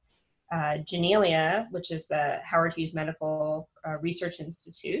out of Genelia, which is the Howard Hughes Medical Research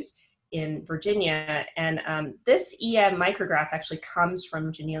Institute in Virginia. And this EM micrograph actually comes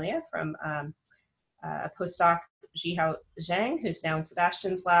from Genelia, from a postdoc, Jihao Zhang, who's now in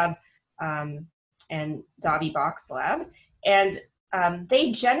Sebastian's lab, and Davi Bach's lab. And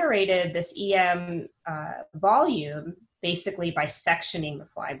they generated this EM volume basically by sectioning the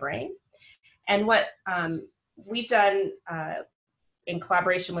fly brain. And what we've done in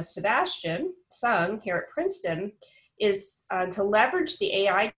collaboration with Sebastian Sung here at Princeton is to leverage the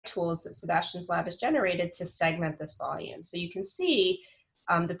AI tools that Sebastian's lab has generated to segment this volume. So you can see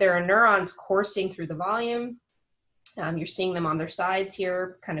that there are neurons coursing through the volume. You're seeing them on their sides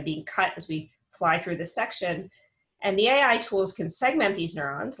here, kind of being cut as we fly through this section. And the AI tools can segment these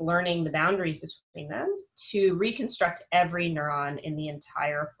neurons, learning the boundaries between them, to reconstruct every neuron in the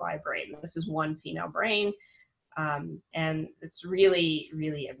entire fly brain. This is one female brain, and it's really,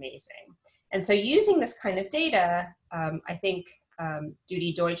 really amazing. And so using this kind of data, I think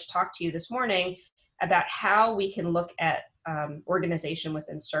Judy Deutsch talked to you this morning about how we can look at organization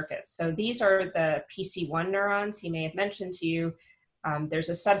within circuits. So these are the PC1 neurons he may have mentioned to you. There's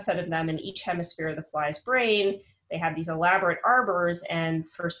a subset of them in each hemisphere of the fly's brain. They have these elaborate arbors, and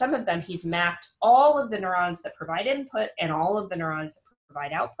for some of them, he's mapped all of the neurons that provide input and all of the neurons that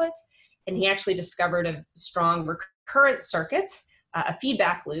provide output. And he actually discovered a strong recurrent circuit, a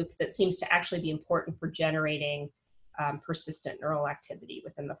feedback loop that seems to actually be important for generating persistent neural activity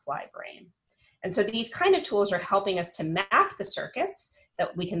within the fly brain. And so these kind of tools are helping us to map the circuits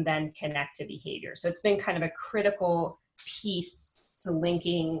that we can then connect to behavior. So it's been kind of a critical piece to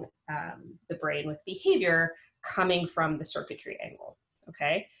linking the brain with behavior, coming from the circuitry angle,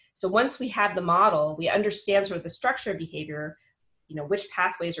 okay? So once we have the model, we understand sort of the structure of behavior, you know, which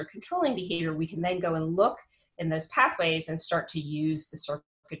pathways are controlling behavior, we can then go and look in those pathways and start to use the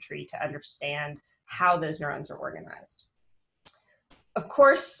circuitry to understand how those neurons are organized. Of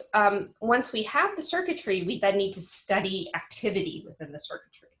course, once we have the circuitry, we then need to study activity within the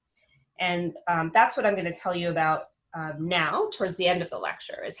circuitry. And that's what I'm going to tell you about now, towards the end of the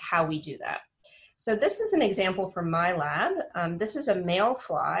lecture, is how we do that. So this is an example from my lab. This is a male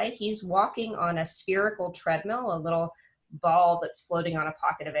fly. He's walking on a spherical treadmill, a little ball that's floating on a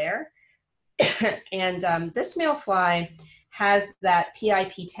pocket of air. And this male fly has that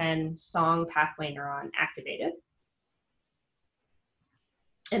PIP10 song pathway neuron activated.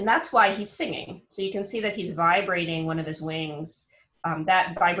 And that's why he's singing. So you can see that he's vibrating one of his wings.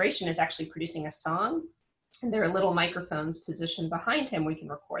 That vibration is actually producing a song. And there are little microphones positioned behind him we can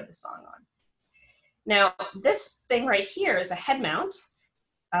record the song on. Now, this thing right here is a head mount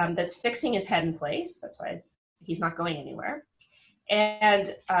that's fixing his head in place. That's why he's not going anywhere. And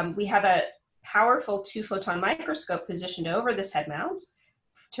we have a powerful 2-photon microscope positioned over this head mount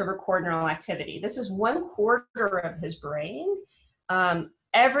to record neural activity. This is 1/4 of his brain.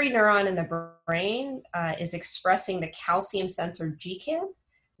 Every neuron in the brain is expressing the calcium sensor GCAM,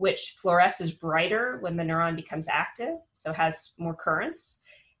 which fluoresces brighter when the neuron becomes active, so has more currents.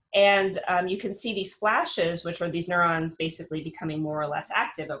 And you can see these flashes, which are these neurons basically becoming more or less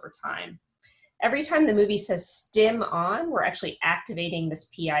active over time. Every time the movie says stim on, we're actually activating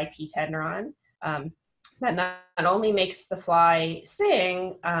this PIP10 neuron. That not only makes the fly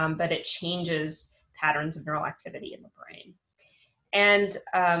sing, but it changes patterns of neural activity in the brain. And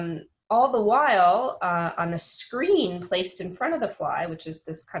all the while, on a screen placed in front of the fly, which is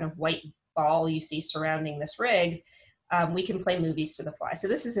this kind of white ball you see surrounding this rig, we can play movies to the fly. So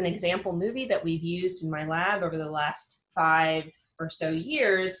this is an example movie that we've used in my lab over the last 5 or so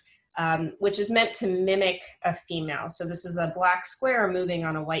years, which is meant to mimic a female. So this is a black square moving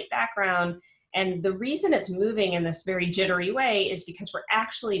on a white background. And the reason it's moving in this very jittery way is because we're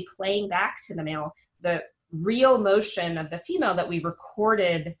actually playing back to the male the real motion of the female that we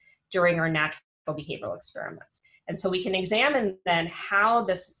recorded during our natural behavioral experiments. And so we can examine then how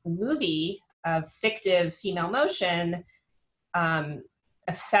this movie of fictive female motion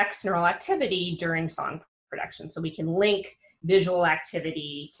affects neural activity during song production. So we can link visual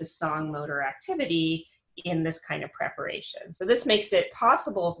activity to song motor activity in this kind of preparation. So this makes it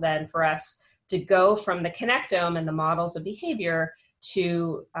possible then for us to go from the connectome and the models of behavior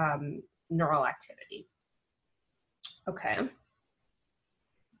to neural activity. Okay.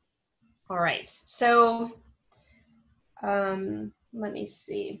 All right, so let me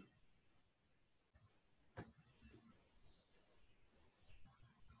see.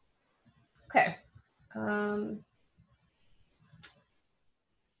 Okay.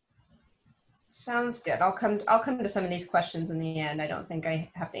 Sounds good. I'll come to some of these questions in the end. I don't think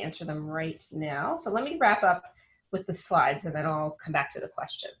I have to answer them right now. So let me wrap up with the slides and then I'll come back to the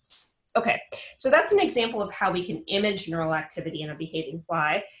questions. Okay, so that's an example of how we can image neural activity in a behaving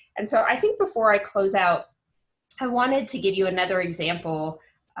fly. And so I think before I close out, I wanted to give you another example,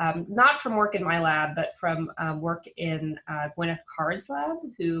 not from work in my lab, but from work in Gwyneth Card's lab,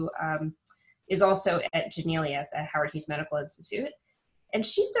 who is also at Janelia at the Howard Hughes Medical Institute. And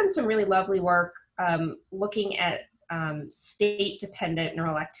she's done some really lovely work looking at state-dependent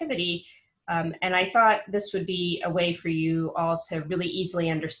neural activity. And I thought this would be a way for you all to really easily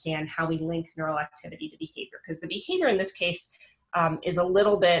understand how we link neural activity to behavior, because the behavior in this case is a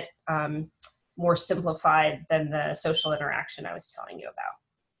little bit more simplified than the social interaction I was telling you about.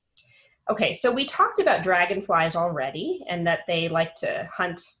 Okay, so we talked about dragonflies already and that they like to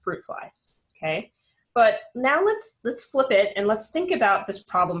hunt fruit flies, okay? But now let's flip it and let's think about this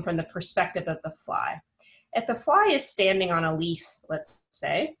problem from the perspective of the fly. If the fly is standing on a leaf, let's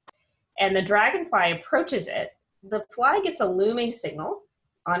say, and the dragonfly approaches it, the fly gets a looming signal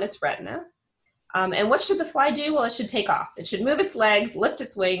on its retina. And what should the fly do? Well, it should take off. It should move its legs, lift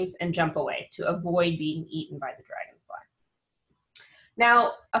its wings, and jump away to avoid being eaten by the dragonfly.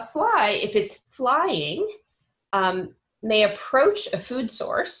 Now, a fly, if it's flying, may approach a food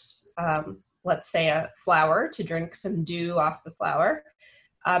source, let's say a flower, to drink some dew off the flower.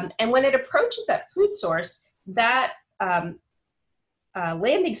 And when it approaches that food source, that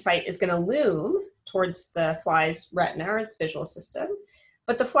landing site is going to loom towards the fly's retina or its visual system.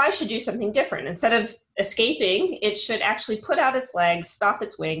 But the fly should do something different. Instead of escaping, it should actually put out its legs, stop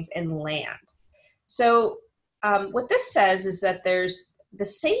its wings, and land. So what this says is that there's the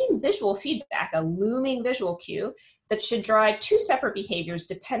same visual feedback, a looming visual cue, that should drive two separate behaviors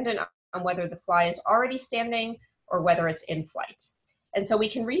dependent on whether the fly is already standing or whether it's in flight. And so we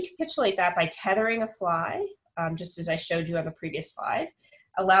can recapitulate that by tethering a fly, just as I showed you on the previous slide,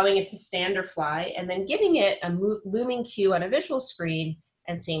 allowing it to stand or fly, and then giving it a looming cue on a visual screen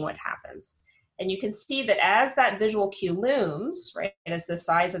and seeing what happens. And you can see that as that visual cue looms, right, and as the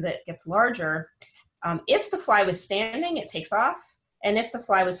size of it gets larger, if the fly was standing, it takes off, and if the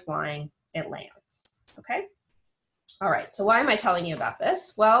fly was flying, it lands, okay? All right, so why am I telling you about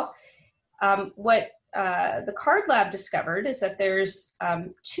this? Well, what the Card lab discovered is that there's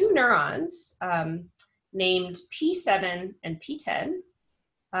two neurons named P7 and P10,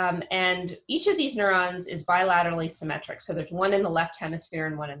 and each of these neurons is bilaterally symmetric. So there's one in the left hemisphere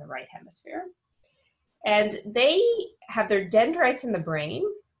and one in the right hemisphere. And they have their dendrites in the brain,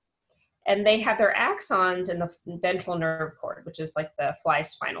 and they have their axons in the ventral nerve cord, which is like the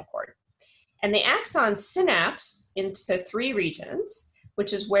fly's spinal cord. And the axons synapse into three regions,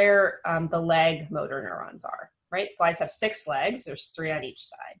 which is where the leg motor neurons are, right? Flies have 6 legs, there's 3 on each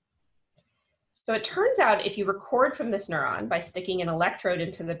side. So it turns out if you record from this neuron by sticking an electrode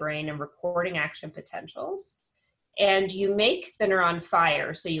into the brain and recording action potentials, and you make the neuron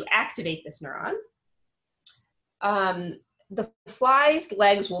fire, so you activate this neuron, the fly's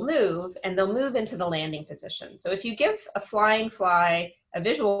legs will move and they'll move into the landing position. So if you give a flying fly a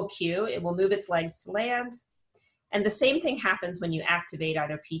visual cue, it will move its legs to land. And the same thing happens when you activate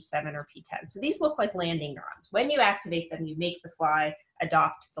either P7 or P10. So these look like landing neurons. When you activate them, you make the fly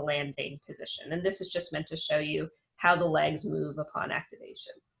adopt the landing position. And this is just meant to show you how the legs move upon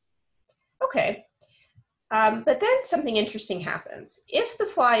activation. Okay, but then something interesting happens. If the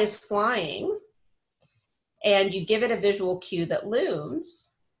fly is flying and you give it a visual cue that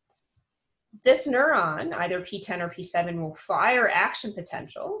looms, this neuron, either P10 or P7, will fire action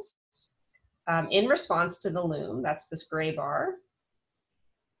potentials in response to the loom, that's this gray bar,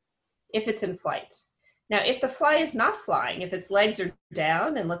 if it's in flight. Now, if the fly is not flying, if its legs are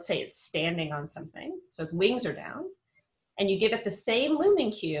down, and let's say it's standing on something, so its wings are down, and you give it the same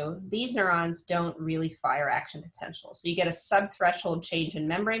looming cue, these neurons don't really fire action potential. So you get a subthreshold change in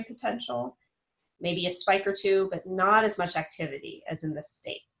membrane potential, maybe a spike or two, but not as much activity as in this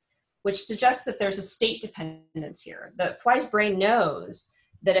state, which suggests that there's a state dependence here. The fly's brain knows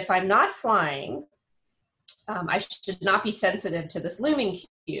that if I'm not flying, I should not be sensitive to this looming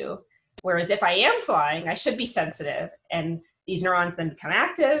cue, whereas if I am flying, I should be sensitive, and these neurons then become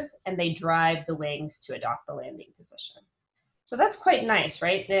active and they drive the wings to adopt the landing position. So that's quite nice,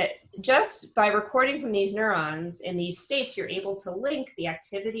 right? That just by recording from these neurons in these states, you're able to link the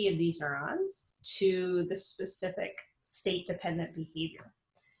activity of these neurons to the specific state-dependent behavior.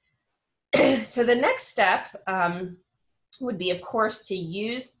 So the next step would be, of course, to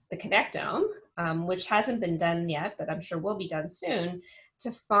use the connectome, which hasn't been done yet, but I'm sure will be done soon,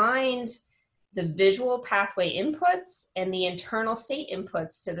 to find the visual pathway inputs and the internal state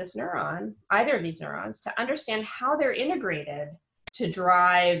inputs to this neuron, either of these neurons, to understand how they're integrated to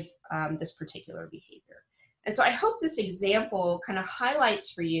drive this particular behavior. And so I hope this example kind of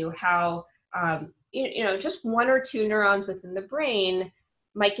highlights for you how just one or two neurons within the brain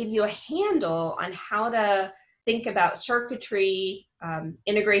might give you a handle on how to think about circuitry,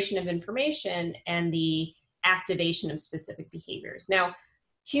 integration of information, and the activation of specific behaviors. Now,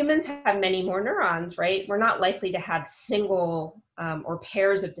 humans have many more neurons, right? We're not likely to have single or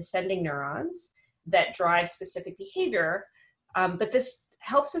pairs of descending neurons that drive specific behavior, but this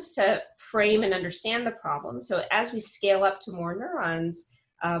helps us to frame and understand the problem. So as we scale up to more neurons,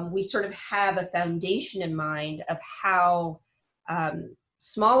 we sort of have a foundation in mind of how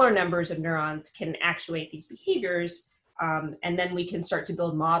smaller numbers of neurons can actuate these behaviors, and then we can start to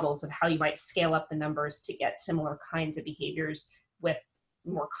build models of how you might scale up the numbers to get similar kinds of behaviors with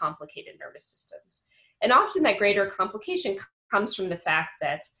more complicated nervous systems. And often that greater complication comes from the fact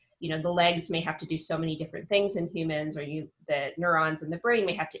that the legs may have to do so many different things in humans, or the neurons in the brain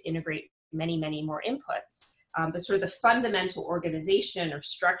may have to integrate many, many more inputs. But sort of the fundamental organization or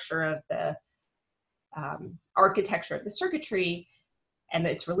structure of the architecture of the circuitry and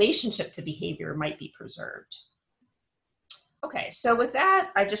its relationship to behavior might be preserved. Okay, so with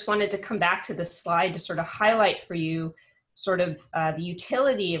that, I just wanted to come back to this slide to sort of highlight for you sort of the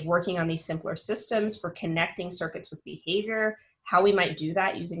utility of working on these simpler systems for connecting circuits with behavior, how we might do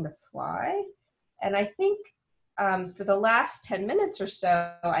that using the fly. And I think for the last 10 minutes or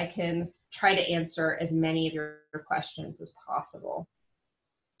so, I can try to answer as many of your questions as possible.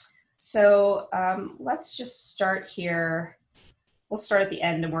 So let's just start here. We'll start at the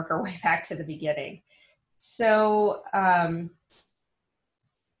end and work our way back to the beginning. So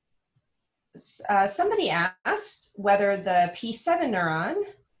somebody asked whether the P7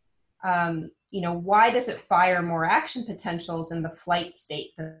 neuron, why does it fire more action potentials in the flight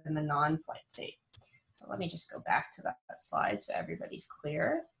state than the non-flight state? So let me just go back to that slide so everybody's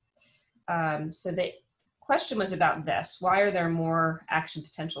clear. So the question was about this. Why are there more action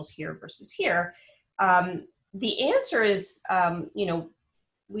potentials here versus here? The answer is,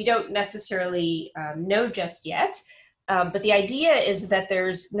 we don't necessarily know just yet, but the idea is that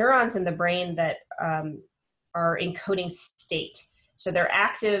there's neurons in the brain that are encoding state. So they're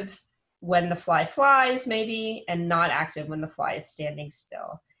active when the fly flies, maybe, and not active when the fly is standing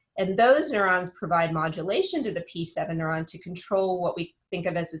still. And those neurons provide modulation to the P7 neuron to control what we think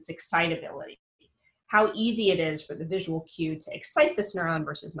of as its excitability, how easy it is for the visual cue to excite this neuron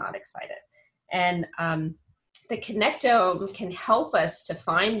versus not excite it. And the connectome can help us to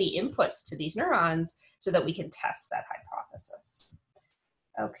find the inputs to these neurons so that we can test that hypothesis.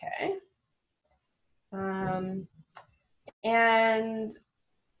 Okay. And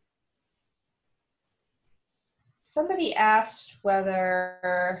somebody asked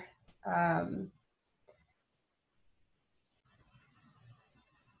whether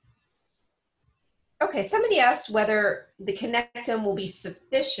somebody asked whether the connectome will be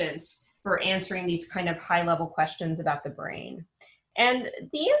sufficient for answering these kind of high-level questions about the brain. And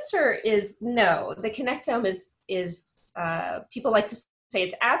the answer is no. The connectome is people like to say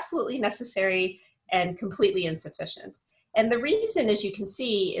it's absolutely necessary and completely insufficient. And the reason, as you can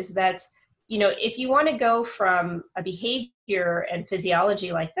see, is that if you want to go from a behavior and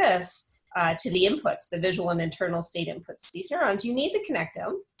physiology like this to the inputs, the visual and internal state inputs to these neurons, you need the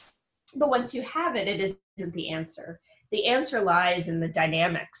connectome. But once you have it, it isn't the answer. The answer lies in the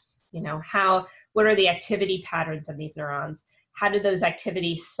dynamics. What are the activity patterns of these neurons? How do those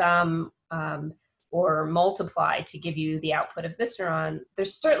activities sum or multiply to give you the output of this neuron?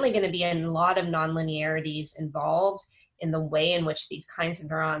 There's certainly going to be a lot of nonlinearities involved in the way in which these kinds of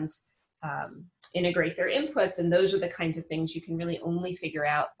neurons integrate their inputs, and those are the kinds of things you can really only figure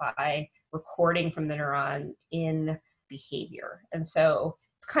out by recording from the neuron in behavior. And so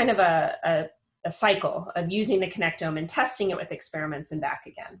it's kind of a cycle of using the connectome and testing it with experiments and back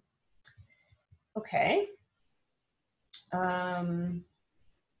again. Okay.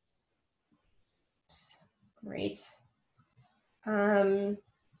 Great.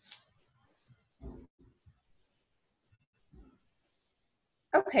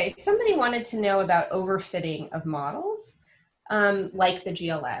 Okay, somebody wanted to know about overfitting of models, like the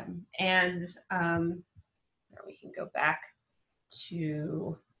GLM. And we can go back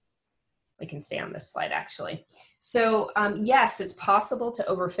to, we can stay on this slide actually. So yes, it's possible to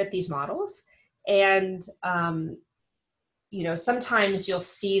overfit these models. And you know, sometimes you'll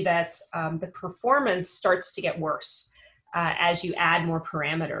see that the performance starts to get worse as you add more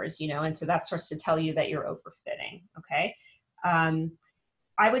parameters, you know, and so that starts to tell you that you're overfitting, okay?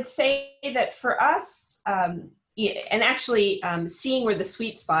 I would say that for us, and actually seeing where the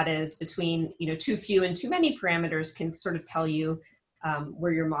sweet spot is between, you know, too few and too many parameters can sort of tell you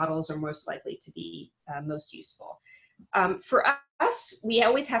where your models are most likely to be most useful. For us, we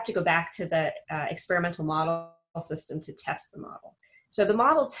always have to go back to the experimental model system to test the model. So the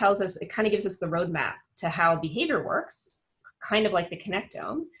model tells us, it kind of gives us the roadmap to how behavior works, kind of like the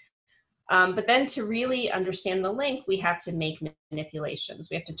connectome. But then to really understand the link, we have to make manipulations.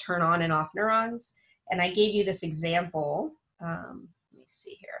 We have to turn on and off neurons. And I gave you this example. Let me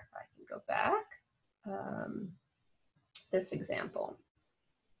see here if I can go back. This example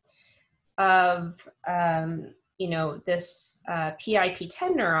of, you know, this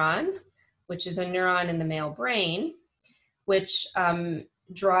PIP10 neuron, which is a neuron in the male brain, which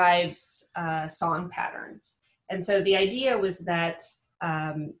drives song patterns. And so the idea was that,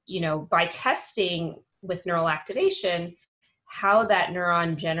 you know, by testing with neural activation, how that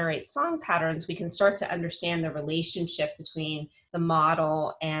neuron generates song patterns, we can start to understand the relationship between the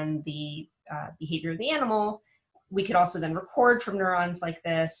model and the behavior of the animal. We could also then record from neurons like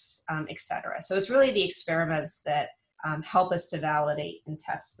this, et cetera. So it's really the experiments that help us to validate and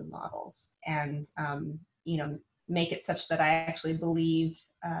test the models and, you know, make it such that I actually believe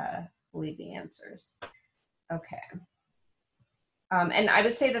the answers. Okay. And I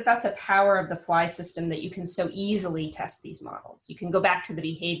would say that that's a power of the fly system, that you can so easily test these models. You can go back to the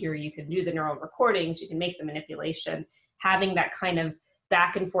behavior, you can do the neural recordings, you can make the manipulation. Having that kind of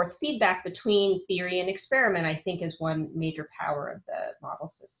back and forth feedback between theory and experiment, I think, is one major power of the model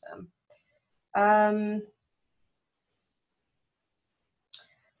system.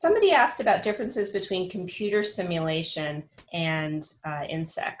 Somebody asked about differences between computer simulation and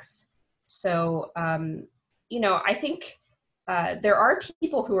insects. So, you know, I think there are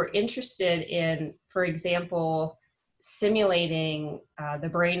people who are interested in, for example, simulating the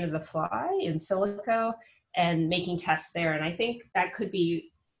brain of the fly in silico and making tests there. And I think that could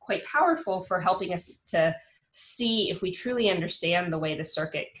be quite powerful for helping us to see if we truly understand the way the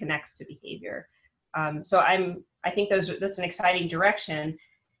circuit connects to behavior. So I think that's an exciting direction.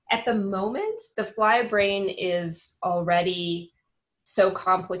 At the moment, the fly brain is already so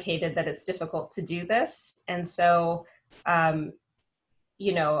complicated that it's difficult to do this. And so,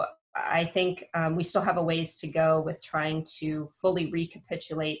 you know, I think we still have a ways to go with trying to fully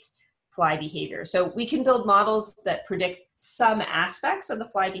recapitulate fly behavior. So we can build models that predict some aspects of the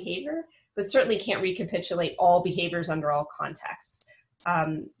fly behavior, but certainly can't recapitulate all behaviors under all contexts.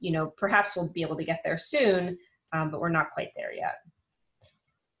 You know, perhaps we'll be able to get there soon, but we're not quite there yet.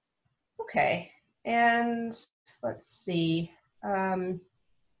 Okay, and let's see. I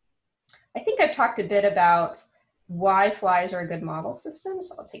think I've talked a bit about why flies are a good model system,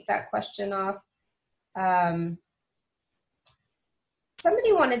 so I'll take that question off.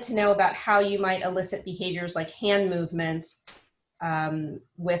 Somebody wanted to know about how you might elicit behaviors like hand movement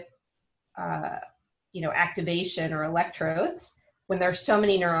with you know, activation or electrodes when there are so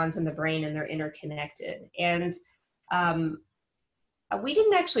many neurons in the brain and they're interconnected. And we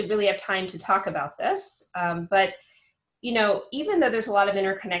didn't actually really have time to talk about this, but you know, even though there's a lot of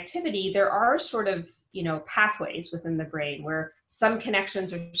interconnectivity, there are sort of, you know, pathways within the brain where some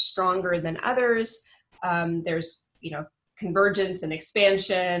connections are stronger than others. There's, you know, convergence and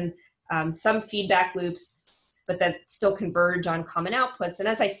expansion, some feedback loops, but that still converge on common outputs. And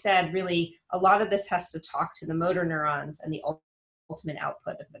as I said, really, a lot of this has to talk to the motor neurons and the ultimate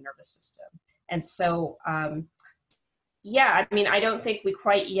output of the nervous system. And so, yeah, I mean, I don't think we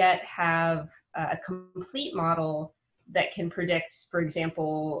quite yet have a complete model that can predict, for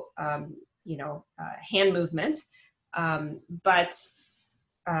example, you know, hand movement, but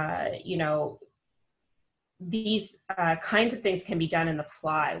you know, these kinds of things can be done in the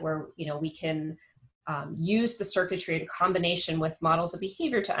fly, where, you know, we can use the circuitry in combination with models of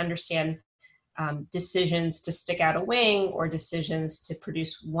behavior to understand decisions to stick out a wing or decisions to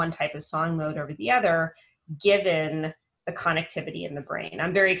produce one type of song mode over the other, given the connectivity in the brain.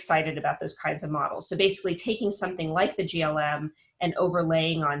 I'm very excited about those kinds of models. So basically taking something like the GLM and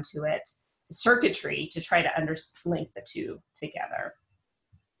overlaying onto it circuitry to try to link the two together.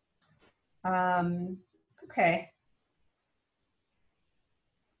 Okay.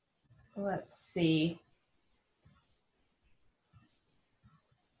 Let's see.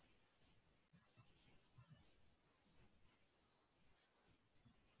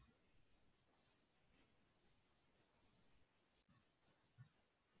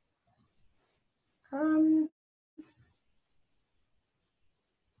 Um,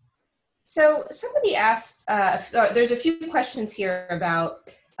 so somebody asked, there's a few questions here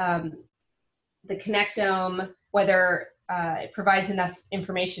about the connectome, whether it provides enough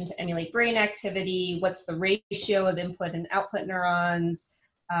information to emulate brain activity, what's the ratio of input and output neurons,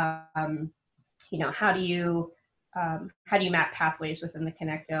 you know, how do you map pathways within the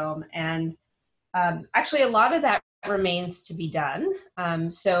connectome? And actually, a lot of that remains to be done.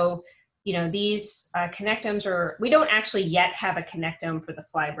 So, you know, these connectomes are, we don't actually yet have a connectome for the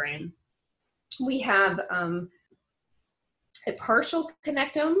fly brain. We have a partial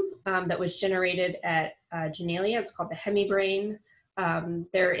connectome that was generated at Genelia. It's called the hemibrain.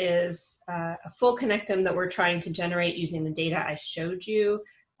 There is a full connectome that we're trying to generate using the data I showed you.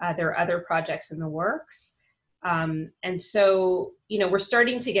 There are other projects in the works. And so, you know, we're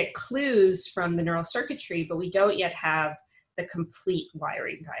starting to get clues from the neural circuitry, but we don't yet have the complete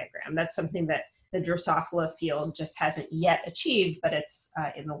wiring diagram. That's something that the Drosophila field just hasn't yet achieved, but it's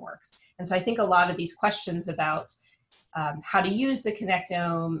in the works. And so I think a lot of these questions about how to use the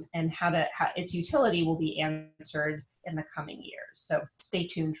connectome and how its utility will be answered in the coming years. So stay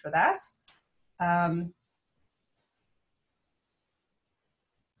tuned for that.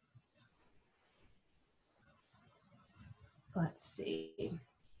 Let's see.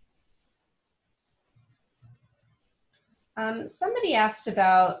 Somebody asked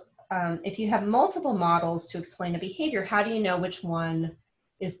about if you have multiple models to explain a behavior, how do you know which one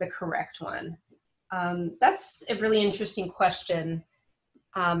is the correct one? That's a really interesting question.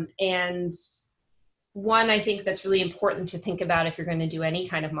 And one, I think that's really important to think about if you're going to do any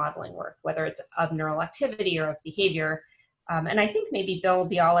kind of modeling work, whether it's of neural activity or of behavior. And I think maybe Bill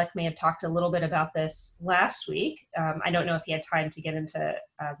Bialik may have talked a little bit about this last week. I don't know if he had time to get into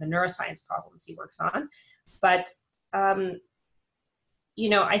the neuroscience problems he works on, but you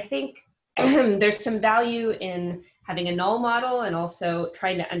know, I think there's some value in having a null model and also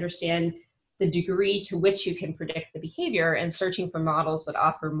trying to understand the degree to which you can predict the behavior and searching for models that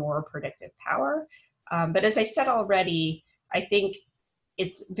offer more predictive power. But as I said already, I think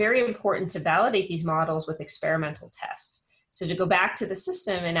it's very important to validate these models with experimental tests. So to go back to the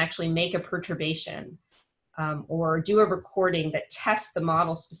system and actually make a perturbation or do a recording that tests the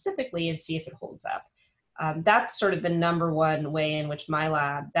model specifically and see if it holds up. That's sort of the number one way in which my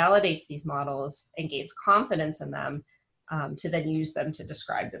lab validates these models and gains confidence in them to then use them to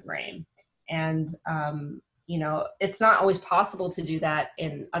describe the brain. And you know, it's not always possible to do that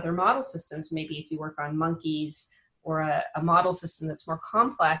in other model systems. Maybe if you work on monkeys or a model system that's more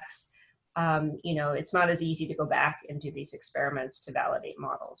complex, you know, it's not as easy to go back and do these experiments to validate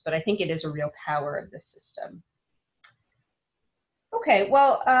models. But I think it is a real power of the system. Okay,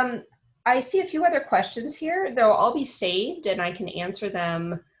 well, I see a few other questions here. They'll all be saved and I can answer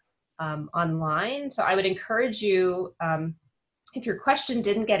them online. So I would encourage you, if your question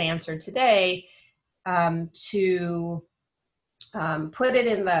didn't get answered today, to put it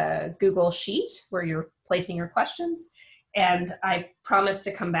in the Google Sheet where you're placing your questions. And I promise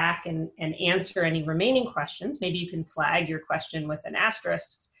to come back and answer any remaining questions. Maybe you can flag your question with an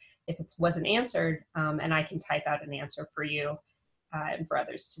asterisk if it wasn't answered, and I can type out an answer for you and for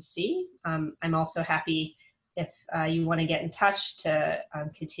others to see. I'm also happy if you want to get in touch to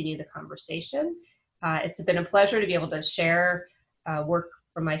continue the conversation. It's been a pleasure to be able to share work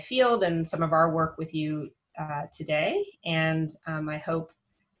from my field and some of our work with you today. And I hope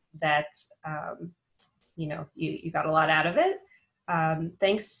that you know, you got a lot out of it.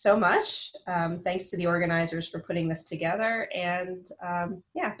 Thanks so much. Thanks to the organizers for putting this together. And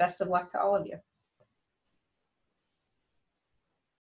yeah, best of luck to all of you.